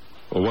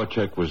 Well, what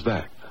check was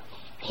that?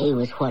 He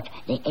was what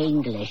the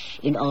English,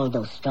 in all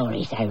those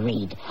stories I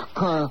read,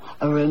 call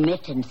a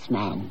remittance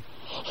man.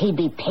 He'd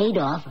be paid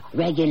off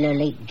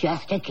regularly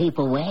just to keep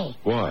away.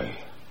 Why?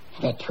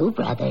 The two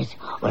brothers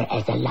were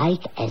as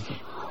alike as,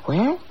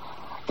 well,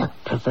 the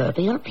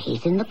proverbial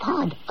peas in the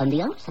pod on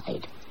the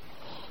outside.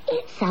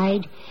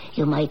 Inside,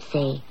 you might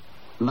say,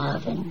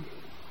 Marvin,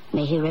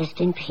 may he rest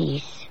in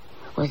peace,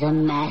 was a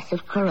mass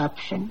of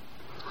corruption,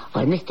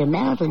 while Mr.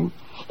 Melvin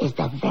is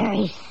the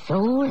very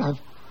soul of,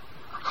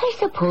 I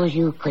suppose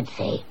you could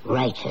say,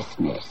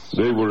 righteousness.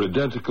 They were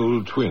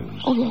identical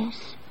twins. Oh,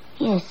 yes,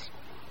 yes.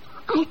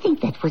 I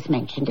think that was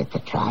mentioned at the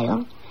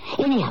trial.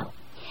 Anyhow,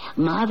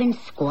 Marvin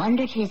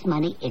squandered his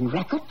money in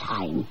record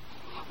time.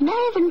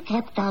 Melvin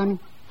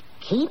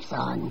keeps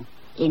on,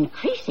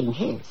 increasing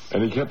his.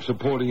 And he kept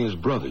supporting his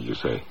brother, you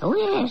say? Oh,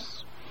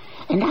 yes.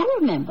 And I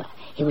remember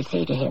he would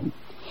say to him,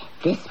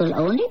 this will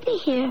only be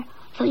here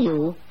for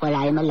you while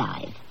I'm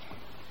alive.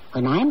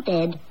 When I'm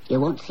dead, you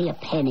won't see a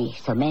penny,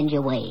 so mend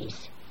your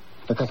ways.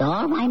 Because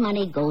all my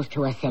money goes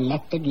to a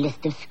selected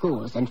list of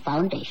schools and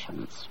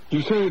foundations.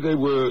 You say they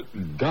were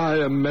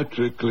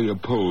diametrically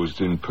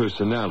opposed in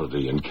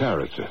personality and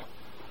character.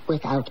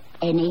 Without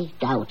any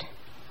doubt.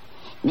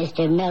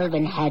 Mr.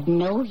 Melvin had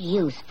no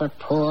use for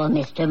poor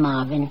Mr.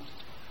 Marvin.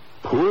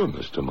 Poor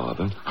Mr.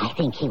 Marvin? I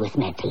think he was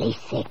mentally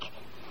sick,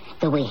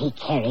 the way he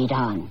carried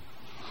on.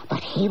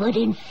 But he would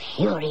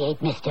infuriate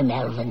Mr.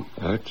 Melvin.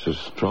 That's a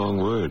strong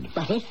word.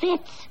 But it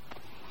fits.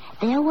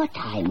 There were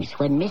times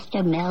when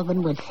Mr.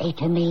 Melvin would say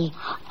to me,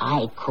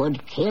 I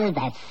could kill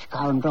that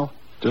scoundrel.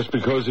 Just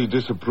because he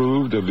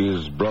disapproved of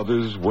his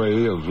brother's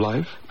way of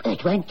life?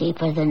 It went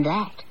deeper than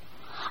that.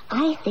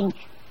 I think,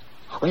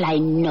 well, I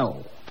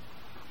know,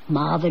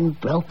 Marvin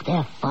broke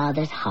their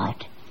father's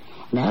heart.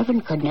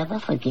 Melvin could never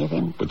forgive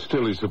him. But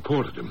still he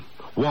supported him.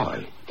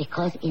 Why?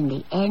 Because in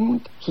the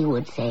end, he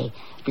would say,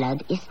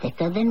 blood is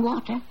thicker than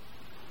water.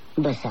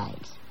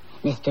 Besides,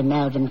 Mr.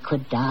 Melvin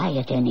could die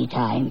at any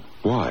time.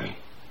 Why?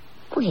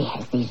 Well, he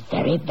has these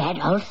very bad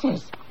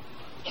ulcers.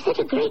 He's had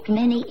a great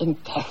many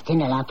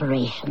intestinal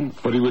operations.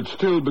 But he would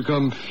still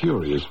become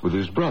furious with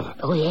his brother.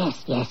 Oh,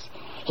 yes, yes.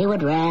 He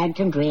would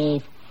rant and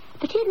rave.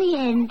 But in the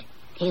end,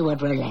 he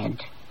would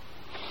relent.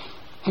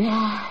 And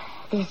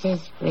this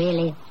is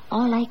really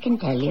all I can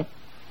tell you.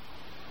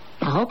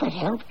 I hope it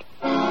helped.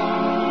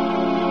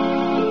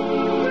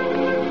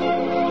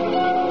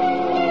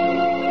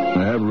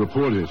 I have a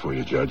report here for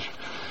you, Judge,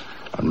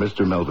 on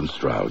Mr. Melvin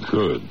Stroud.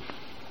 Good.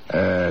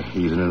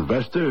 He's an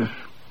investor.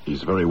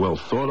 He's very well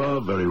thought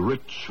of, very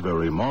rich,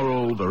 very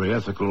moral, very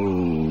ethical,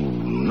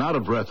 not a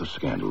breath of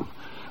scandal.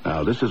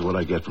 Now, this is what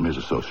I get from his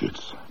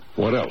associates.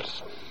 What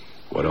else?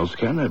 What else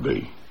can there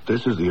be?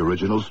 This is the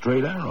original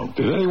straight arrow.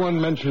 Did anyone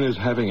mention his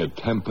having a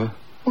temper?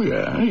 Well,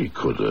 yeah, he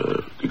could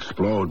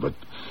explode, but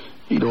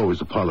he'd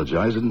always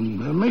apologize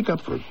and make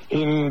up for it.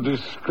 In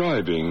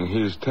describing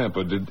his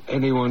temper, did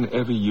anyone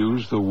ever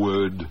use the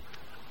word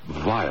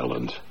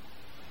violent?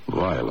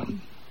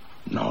 Violent?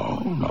 No,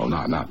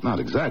 not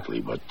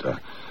exactly, but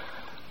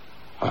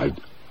I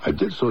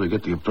did sort of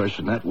get the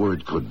impression that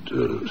word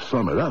could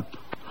sum it up.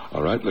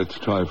 All right, let's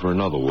try for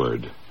another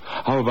word.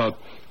 How about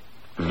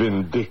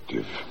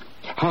vindictive?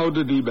 How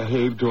did he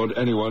behave toward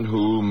anyone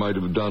who might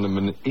have done him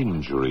an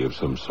injury of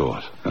some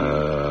sort?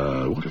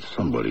 What did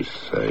somebody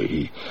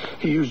say?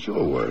 He used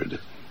your word.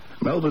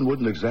 Melvin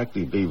wouldn't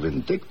exactly be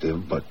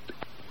vindictive, but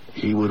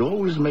he would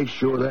always make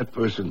sure that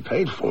person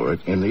paid for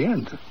it in the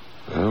end.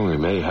 Well, we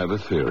may have a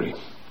theory.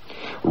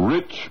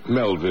 Rich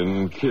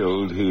Melvin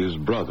killed his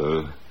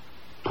brother,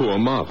 poor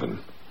Marvin.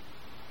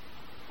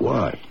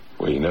 Why?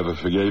 Well, he never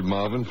forgave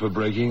Marvin for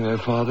breaking their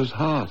father's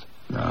heart.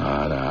 No,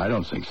 I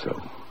don't think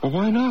so. Well,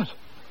 why not?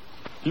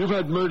 You've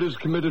had murders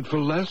committed for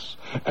less,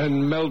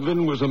 and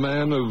Melvin was a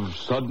man of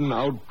sudden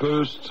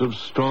outbursts of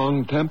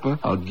strong temper.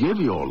 I'll give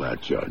you all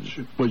that, Judge.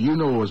 But you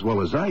know as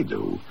well as I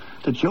do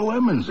that Joe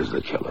Emmons is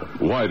the killer.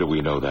 Why do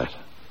we know that?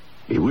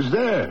 He was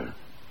there.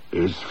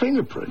 His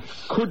fingerprints.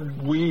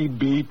 Could we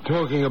be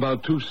talking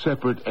about two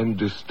separate and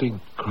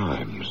distinct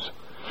crimes?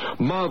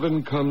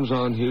 Marvin comes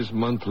on his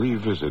monthly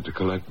visit to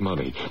collect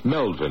money.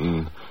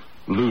 Melvin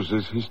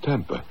loses his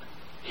temper.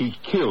 He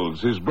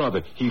kills his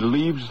brother. He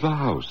leaves the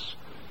house.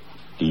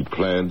 He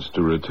plans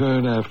to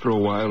return after a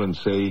while and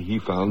say he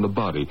found the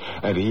body,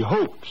 and he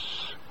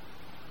hopes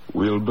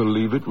we'll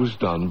believe it was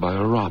done by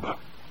a robber.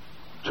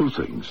 Two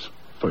things.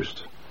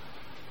 First,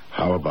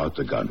 how about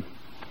the gun?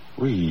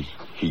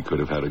 He could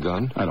have had a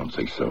gun. I don't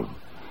think so.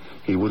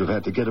 He would have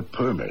had to get a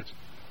permit.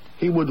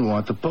 He wouldn't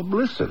want the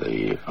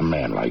publicity, a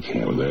man like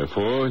him. Well,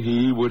 therefore,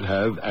 he would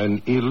have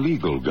an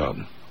illegal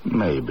gun.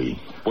 Maybe.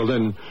 Well,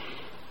 then,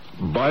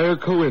 by a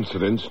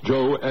coincidence,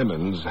 Joe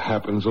Emmons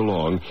happens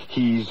along.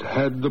 He's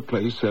had the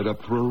place set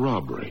up for a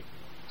robbery.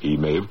 He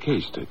may have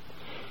cased it.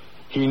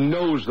 He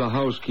knows the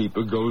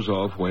housekeeper goes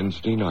off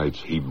Wednesday nights.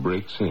 He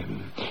breaks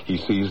in. He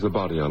sees the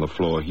body on the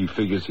floor. He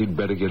figures he'd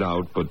better get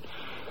out, but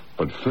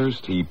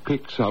first he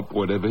picks up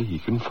whatever he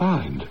can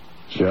find.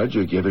 Judge,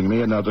 you're giving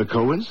me another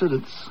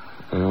coincidence.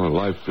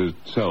 Life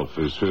itself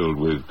is filled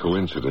with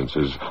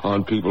coincidences.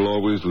 Aren't people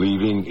always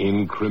leaving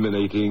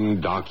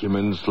incriminating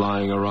documents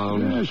lying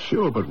around? Yeah,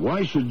 sure, but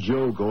why should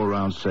Joe go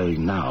around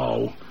saying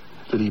now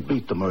that he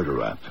beat the murder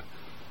rap?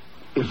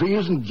 If he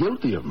isn't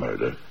guilty of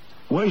murder,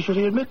 why should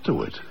he admit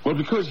to it? Well,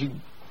 because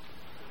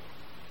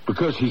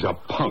he's a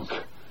punk.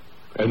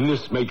 And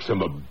this makes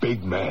him a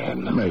big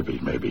man.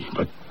 Maybe,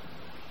 but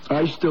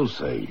I still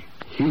say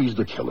he's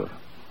the killer.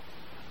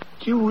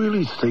 Do you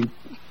really think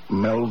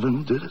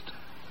Melvin did it?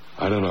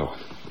 I don't know.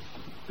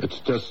 It's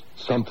just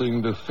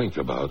something to think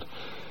about.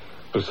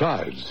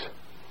 Besides,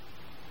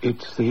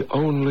 it's the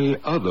only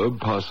other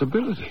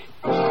possibility.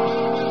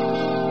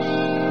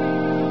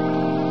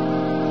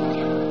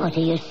 What are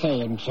you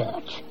saying,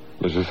 Judge?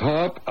 Mrs.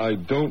 Harp, I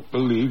don't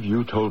believe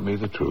you told me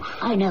the truth.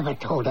 I never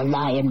told a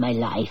lie in my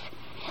life.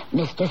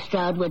 Mr.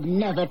 Stroud would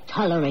never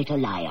tolerate a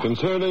liar.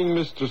 Concerning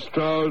Mr.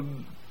 Stroud,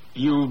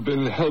 you've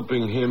been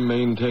helping him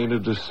maintain a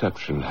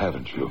deception,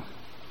 haven't you?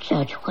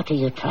 Judge, what are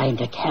you trying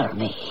to tell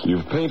me?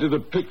 You've painted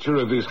a picture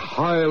of this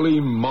highly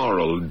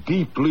moral,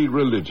 deeply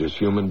religious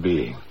human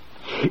being.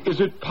 Is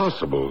it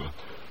possible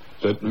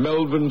that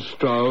Melvin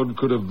Stroud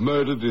could have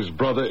murdered his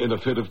brother in a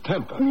fit of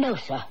temper? No,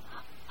 sir.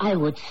 I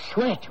would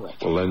swear to it.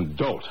 Well, then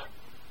don't.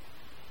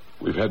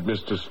 We've had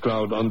Mr.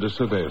 Stroud under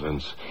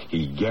surveillance.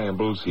 He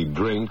gambles, he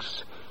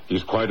drinks.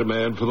 He's quite a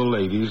man for the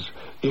ladies.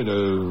 In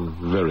a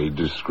very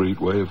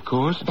discreet way, of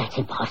course. That's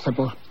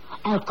impossible.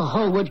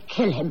 Alcohol would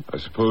kill him. I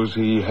suppose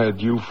he had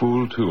you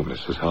fooled too,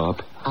 Mrs.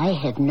 Harp. I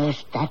have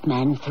nursed that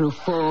man through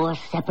 4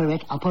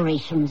 separate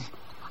operations.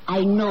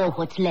 I know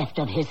what's left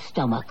of his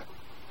stomach.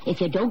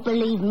 If you don't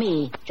believe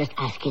me, just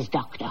ask his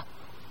doctor.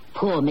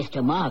 Poor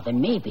Mr.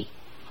 Marvin, maybe.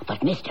 But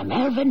Mr.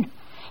 Melvin,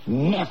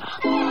 never.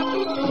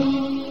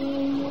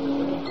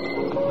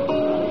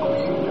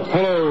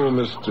 Hello,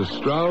 Mr.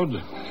 Stroud.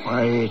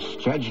 Why, it's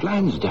Judge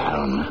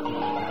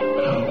Lansdowne.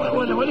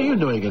 What are you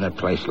doing in a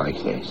place like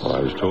this? Well,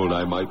 I was told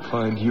I might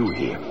find you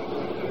here.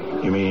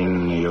 You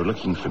mean you're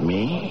looking for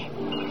me?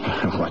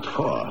 What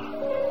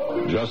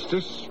for?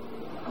 Justice?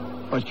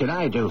 What can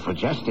I do for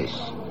justice?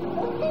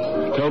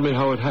 Tell me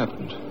how it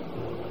happened.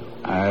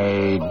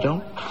 I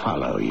don't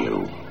follow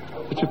you.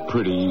 It's a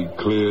pretty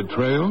clear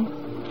trail.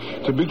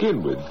 To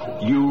begin with,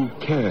 you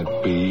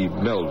can't be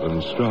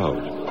Melvin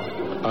Stroud.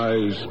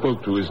 I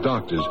spoke to his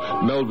doctors.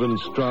 Melvin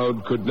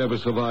Stroud could never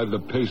survive the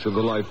pace of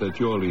the life that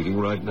you're leading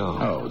right now.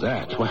 Oh,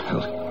 that?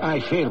 Well, I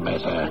feel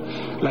better.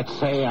 Let's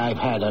say I've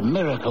had a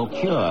miracle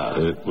cure.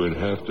 It would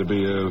have to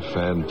be a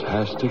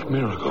fantastic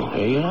miracle.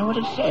 You know what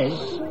it says?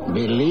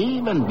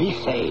 Believe and be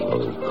saved.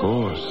 Of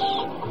course.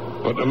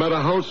 But no matter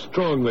how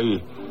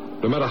strongly,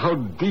 no matter how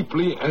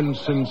deeply and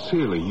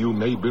sincerely you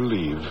may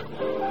believe,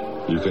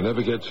 you can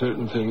never get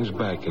certain things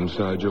back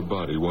inside your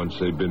body once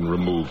they've been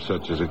removed,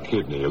 such as a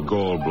kidney, a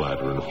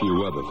gallbladder, and a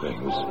few other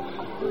things.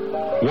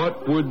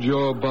 What would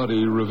your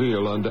body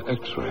reveal under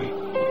X-ray?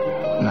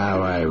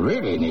 Now I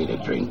really need a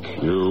drink.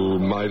 You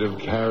might have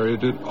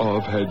carried it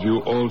off had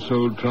you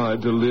also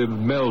tried to live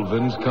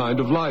Melvin's kind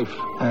of life.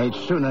 I'd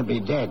sooner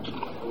be dead.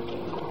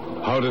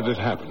 How did it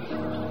happen?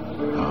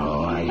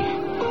 Oh,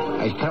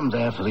 I'd come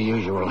there for the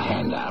usual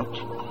handout.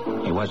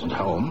 He wasn't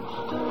home.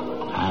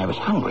 I was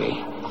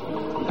hungry.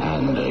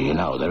 And,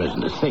 there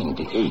isn't a thing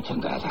to eat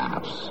in that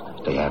house.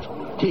 They have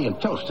tea and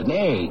toast and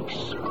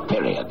eggs,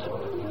 period.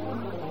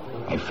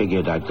 I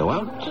figured I'd go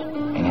out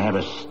and have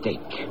a steak.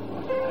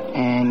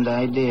 And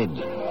I did.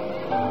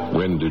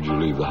 When did you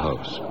leave the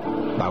house?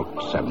 About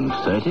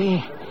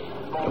 7:30.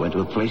 I went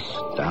to a place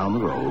down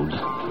the road.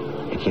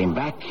 I came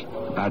back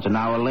about an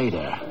hour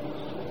later.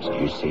 So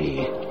you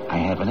see, I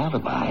have an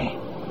alibi.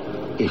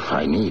 If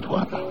I need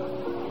one.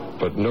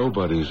 But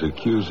nobody's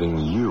accusing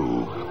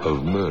you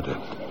of murder.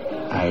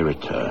 I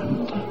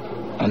returned,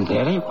 and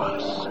there he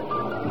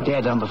was,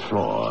 dead on the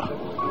floor.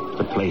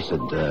 The place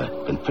had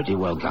been pretty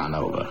well gone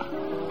over.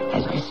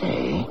 As I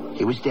say,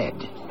 he was dead.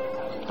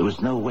 There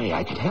was no way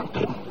I could help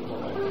him,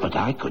 but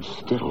I could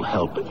still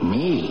help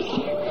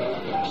me.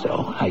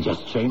 So I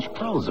just changed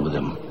clothes with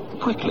him,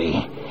 quickly,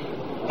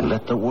 and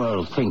let the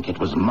world think it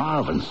was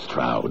Marvin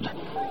Stroud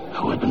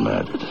who had been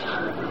murdered.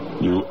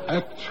 You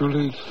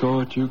actually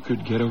thought you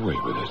could get away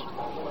with it?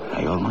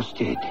 I almost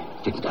did,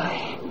 didn't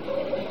I?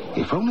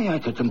 If only I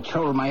could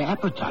control my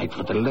appetite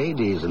for the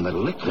ladies and the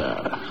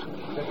liquor.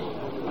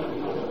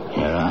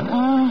 Your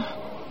Honor,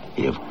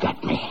 you've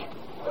got me.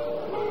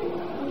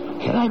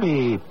 Can I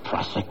be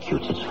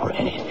prosecuted for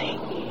anything?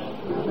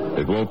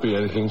 It won't be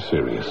anything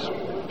serious.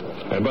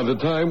 And by the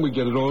time we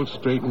get it all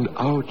straightened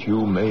out,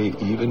 you may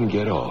even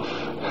get off.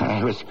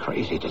 I was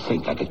crazy to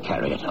think I could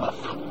carry it off.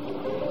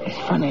 It's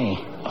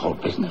funny, the whole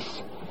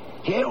business.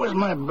 Here was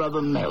my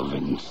brother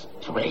Melvin,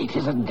 straight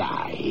as a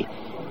die.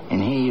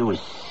 And he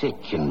was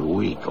sick and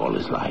weak all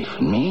his life.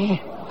 And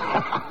me?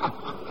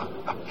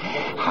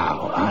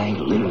 How I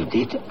lived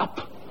it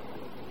up.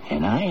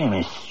 And I am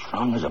as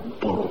strong as a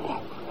bull.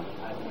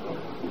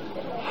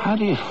 How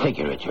do you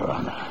figure it, Your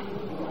Honor?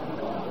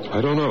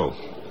 I don't know.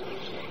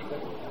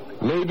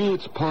 Maybe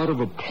it's part of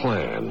a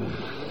plan.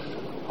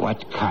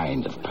 What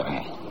kind of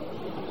plan?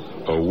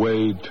 A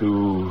way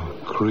to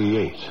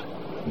create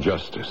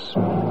justice.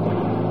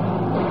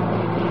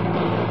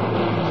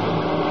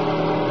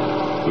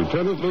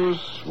 Lieutenant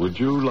Lewis, would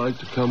you like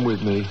to come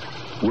with me?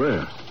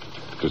 Where?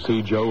 To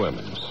see Joe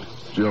Emmons.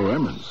 Joe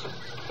Emmons?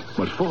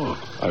 What for?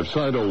 I've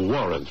signed a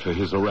warrant for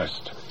his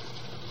arrest.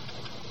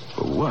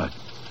 For what?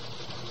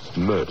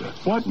 Murder.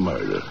 What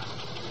murder?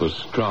 The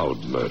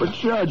Stroud murder. But,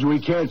 Judge, we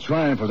can't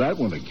try him for that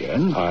one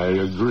again. I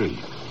agree.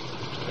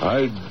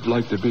 I'd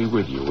like to be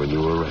with you when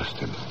you arrest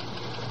him.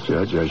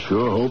 Judge, I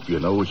sure hope you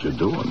know what you're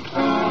doing.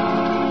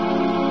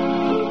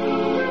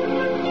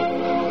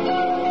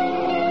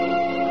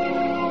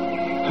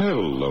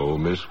 Hello,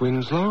 Miss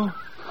Winslow.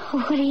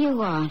 What do you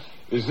want?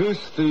 Is this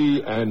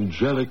the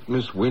angelic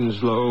Miss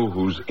Winslow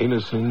whose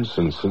innocence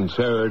and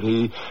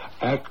sincerity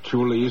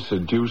actually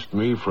seduced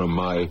me from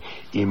my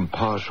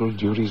impartial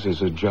duties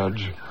as a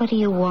judge? What do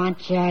you want,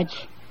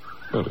 Judge?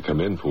 Well, to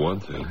come in for one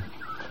thing.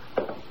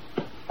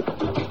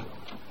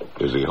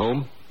 Is he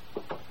home?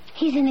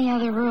 He's in the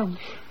other room.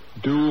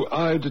 Do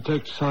I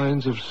detect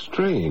signs of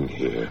strain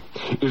here?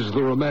 Is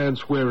the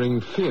romance wearing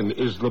thin?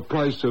 Is the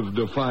price of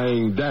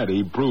defying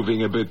Daddy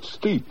proving a bit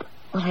steep?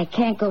 Well, I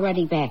can't go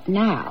running back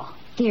now.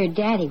 Dear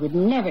Daddy would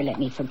never let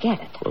me forget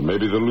it. Well,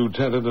 maybe the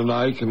lieutenant and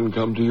I can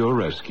come to your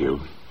rescue.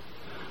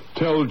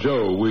 Tell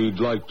Joe we'd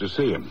like to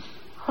see him.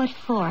 What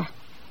for?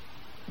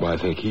 Well, I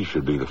think he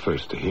should be the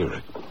first to hear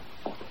it.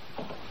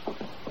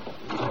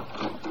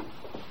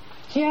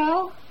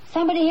 Joe,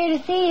 somebody here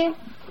to see you.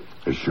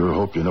 I sure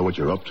hope you know what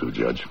you're up to,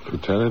 Judge.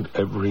 Lieutenant,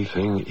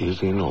 everything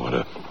is in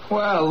order.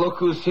 Well, look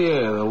who's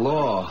here, the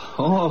law.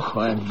 Oh,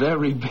 a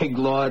very big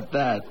law at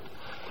that.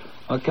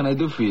 What can I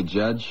do for you,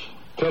 Judge?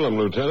 Tell him,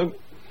 Lieutenant.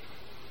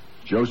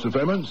 Joseph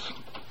Emmons,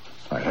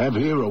 I have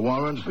here a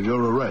warrant for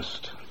your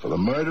arrest for the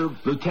murder...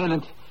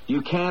 Lieutenant,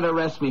 you can't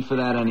arrest me for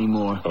that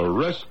anymore.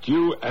 Arrest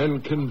you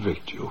and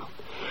convict you.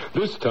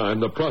 This time,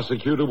 the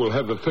prosecutor will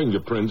have the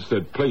fingerprints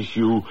that place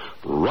you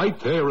right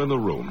there in the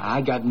room.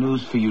 I got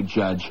news for you,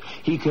 Judge.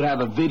 He could have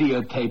a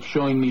videotape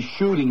showing me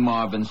shooting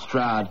Marvin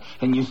Stroud,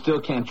 and you still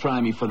can't try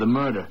me for the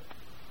murder.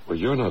 Well,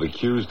 you're not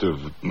accused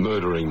of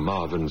murdering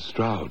Marvin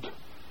Stroud.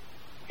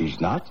 He's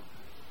not?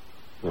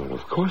 Well,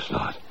 of course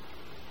not.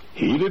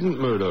 He didn't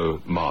murder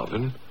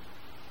Marvin.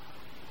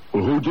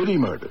 Well, who did he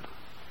murder?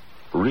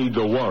 Read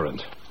the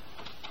warrant.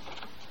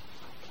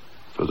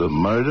 For the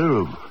murder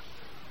of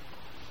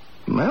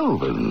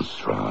Melvin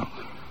Stroud.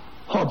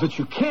 Oh, but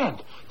you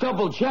can't.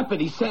 Double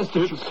jeopardy says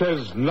that It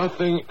says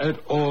nothing at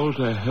all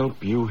to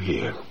help you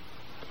here.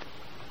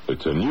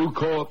 It's a new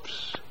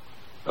corpse,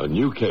 a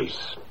new case.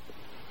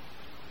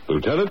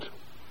 Lieutenant,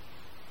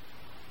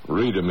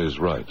 read him his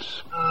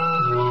rights.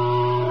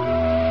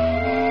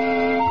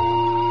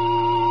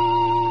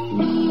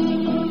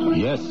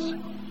 Yes,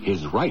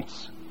 his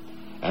rights.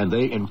 And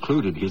they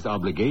included his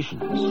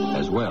obligations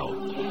as well,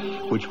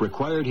 which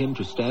required him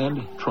to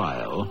stand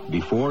trial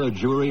before a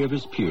jury of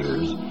his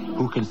peers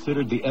who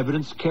considered the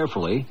evidence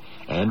carefully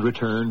and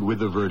returned with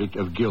the verdict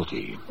of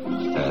guilty,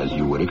 as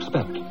you would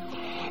expect.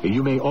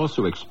 You may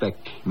also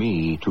expect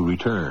me to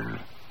return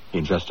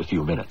in just a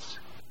few minutes.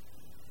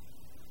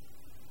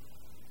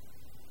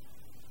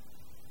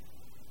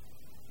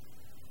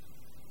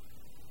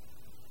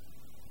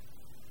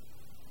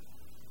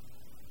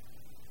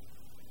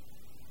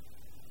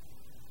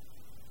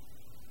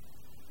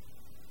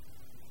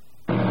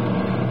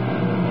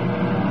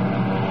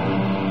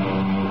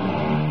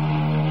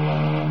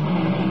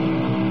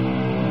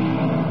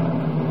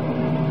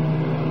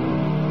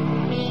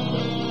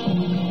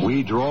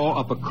 We draw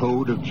up a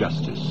code of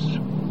justice,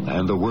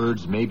 and the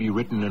words may be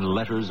written in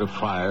letters of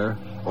fire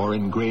or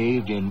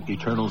engraved in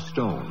eternal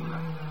stone.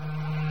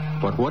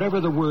 But whatever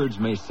the words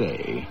may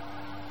say,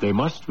 they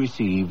must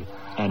receive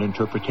an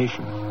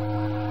interpretation.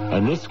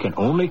 And this can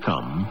only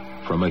come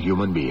from a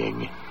human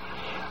being.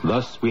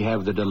 Thus we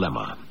have the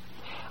dilemma.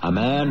 A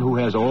man who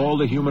has all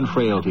the human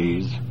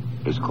frailties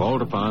is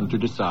called upon to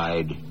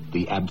decide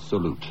the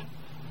absolute.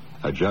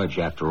 A judge,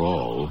 after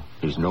all,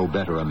 is no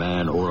better a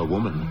man or a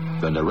woman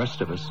than the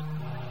rest of us.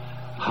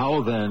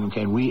 How, then,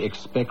 can we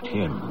expect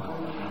him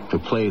to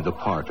play the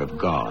part of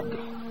God?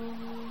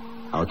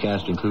 Our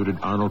cast included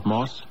Arnold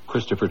Moss,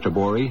 Christopher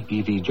Tabori,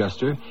 E.V.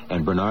 Juster,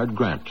 and Bernard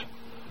Grant.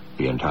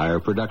 The entire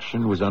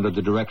production was under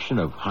the direction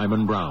of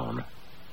Hyman Brown.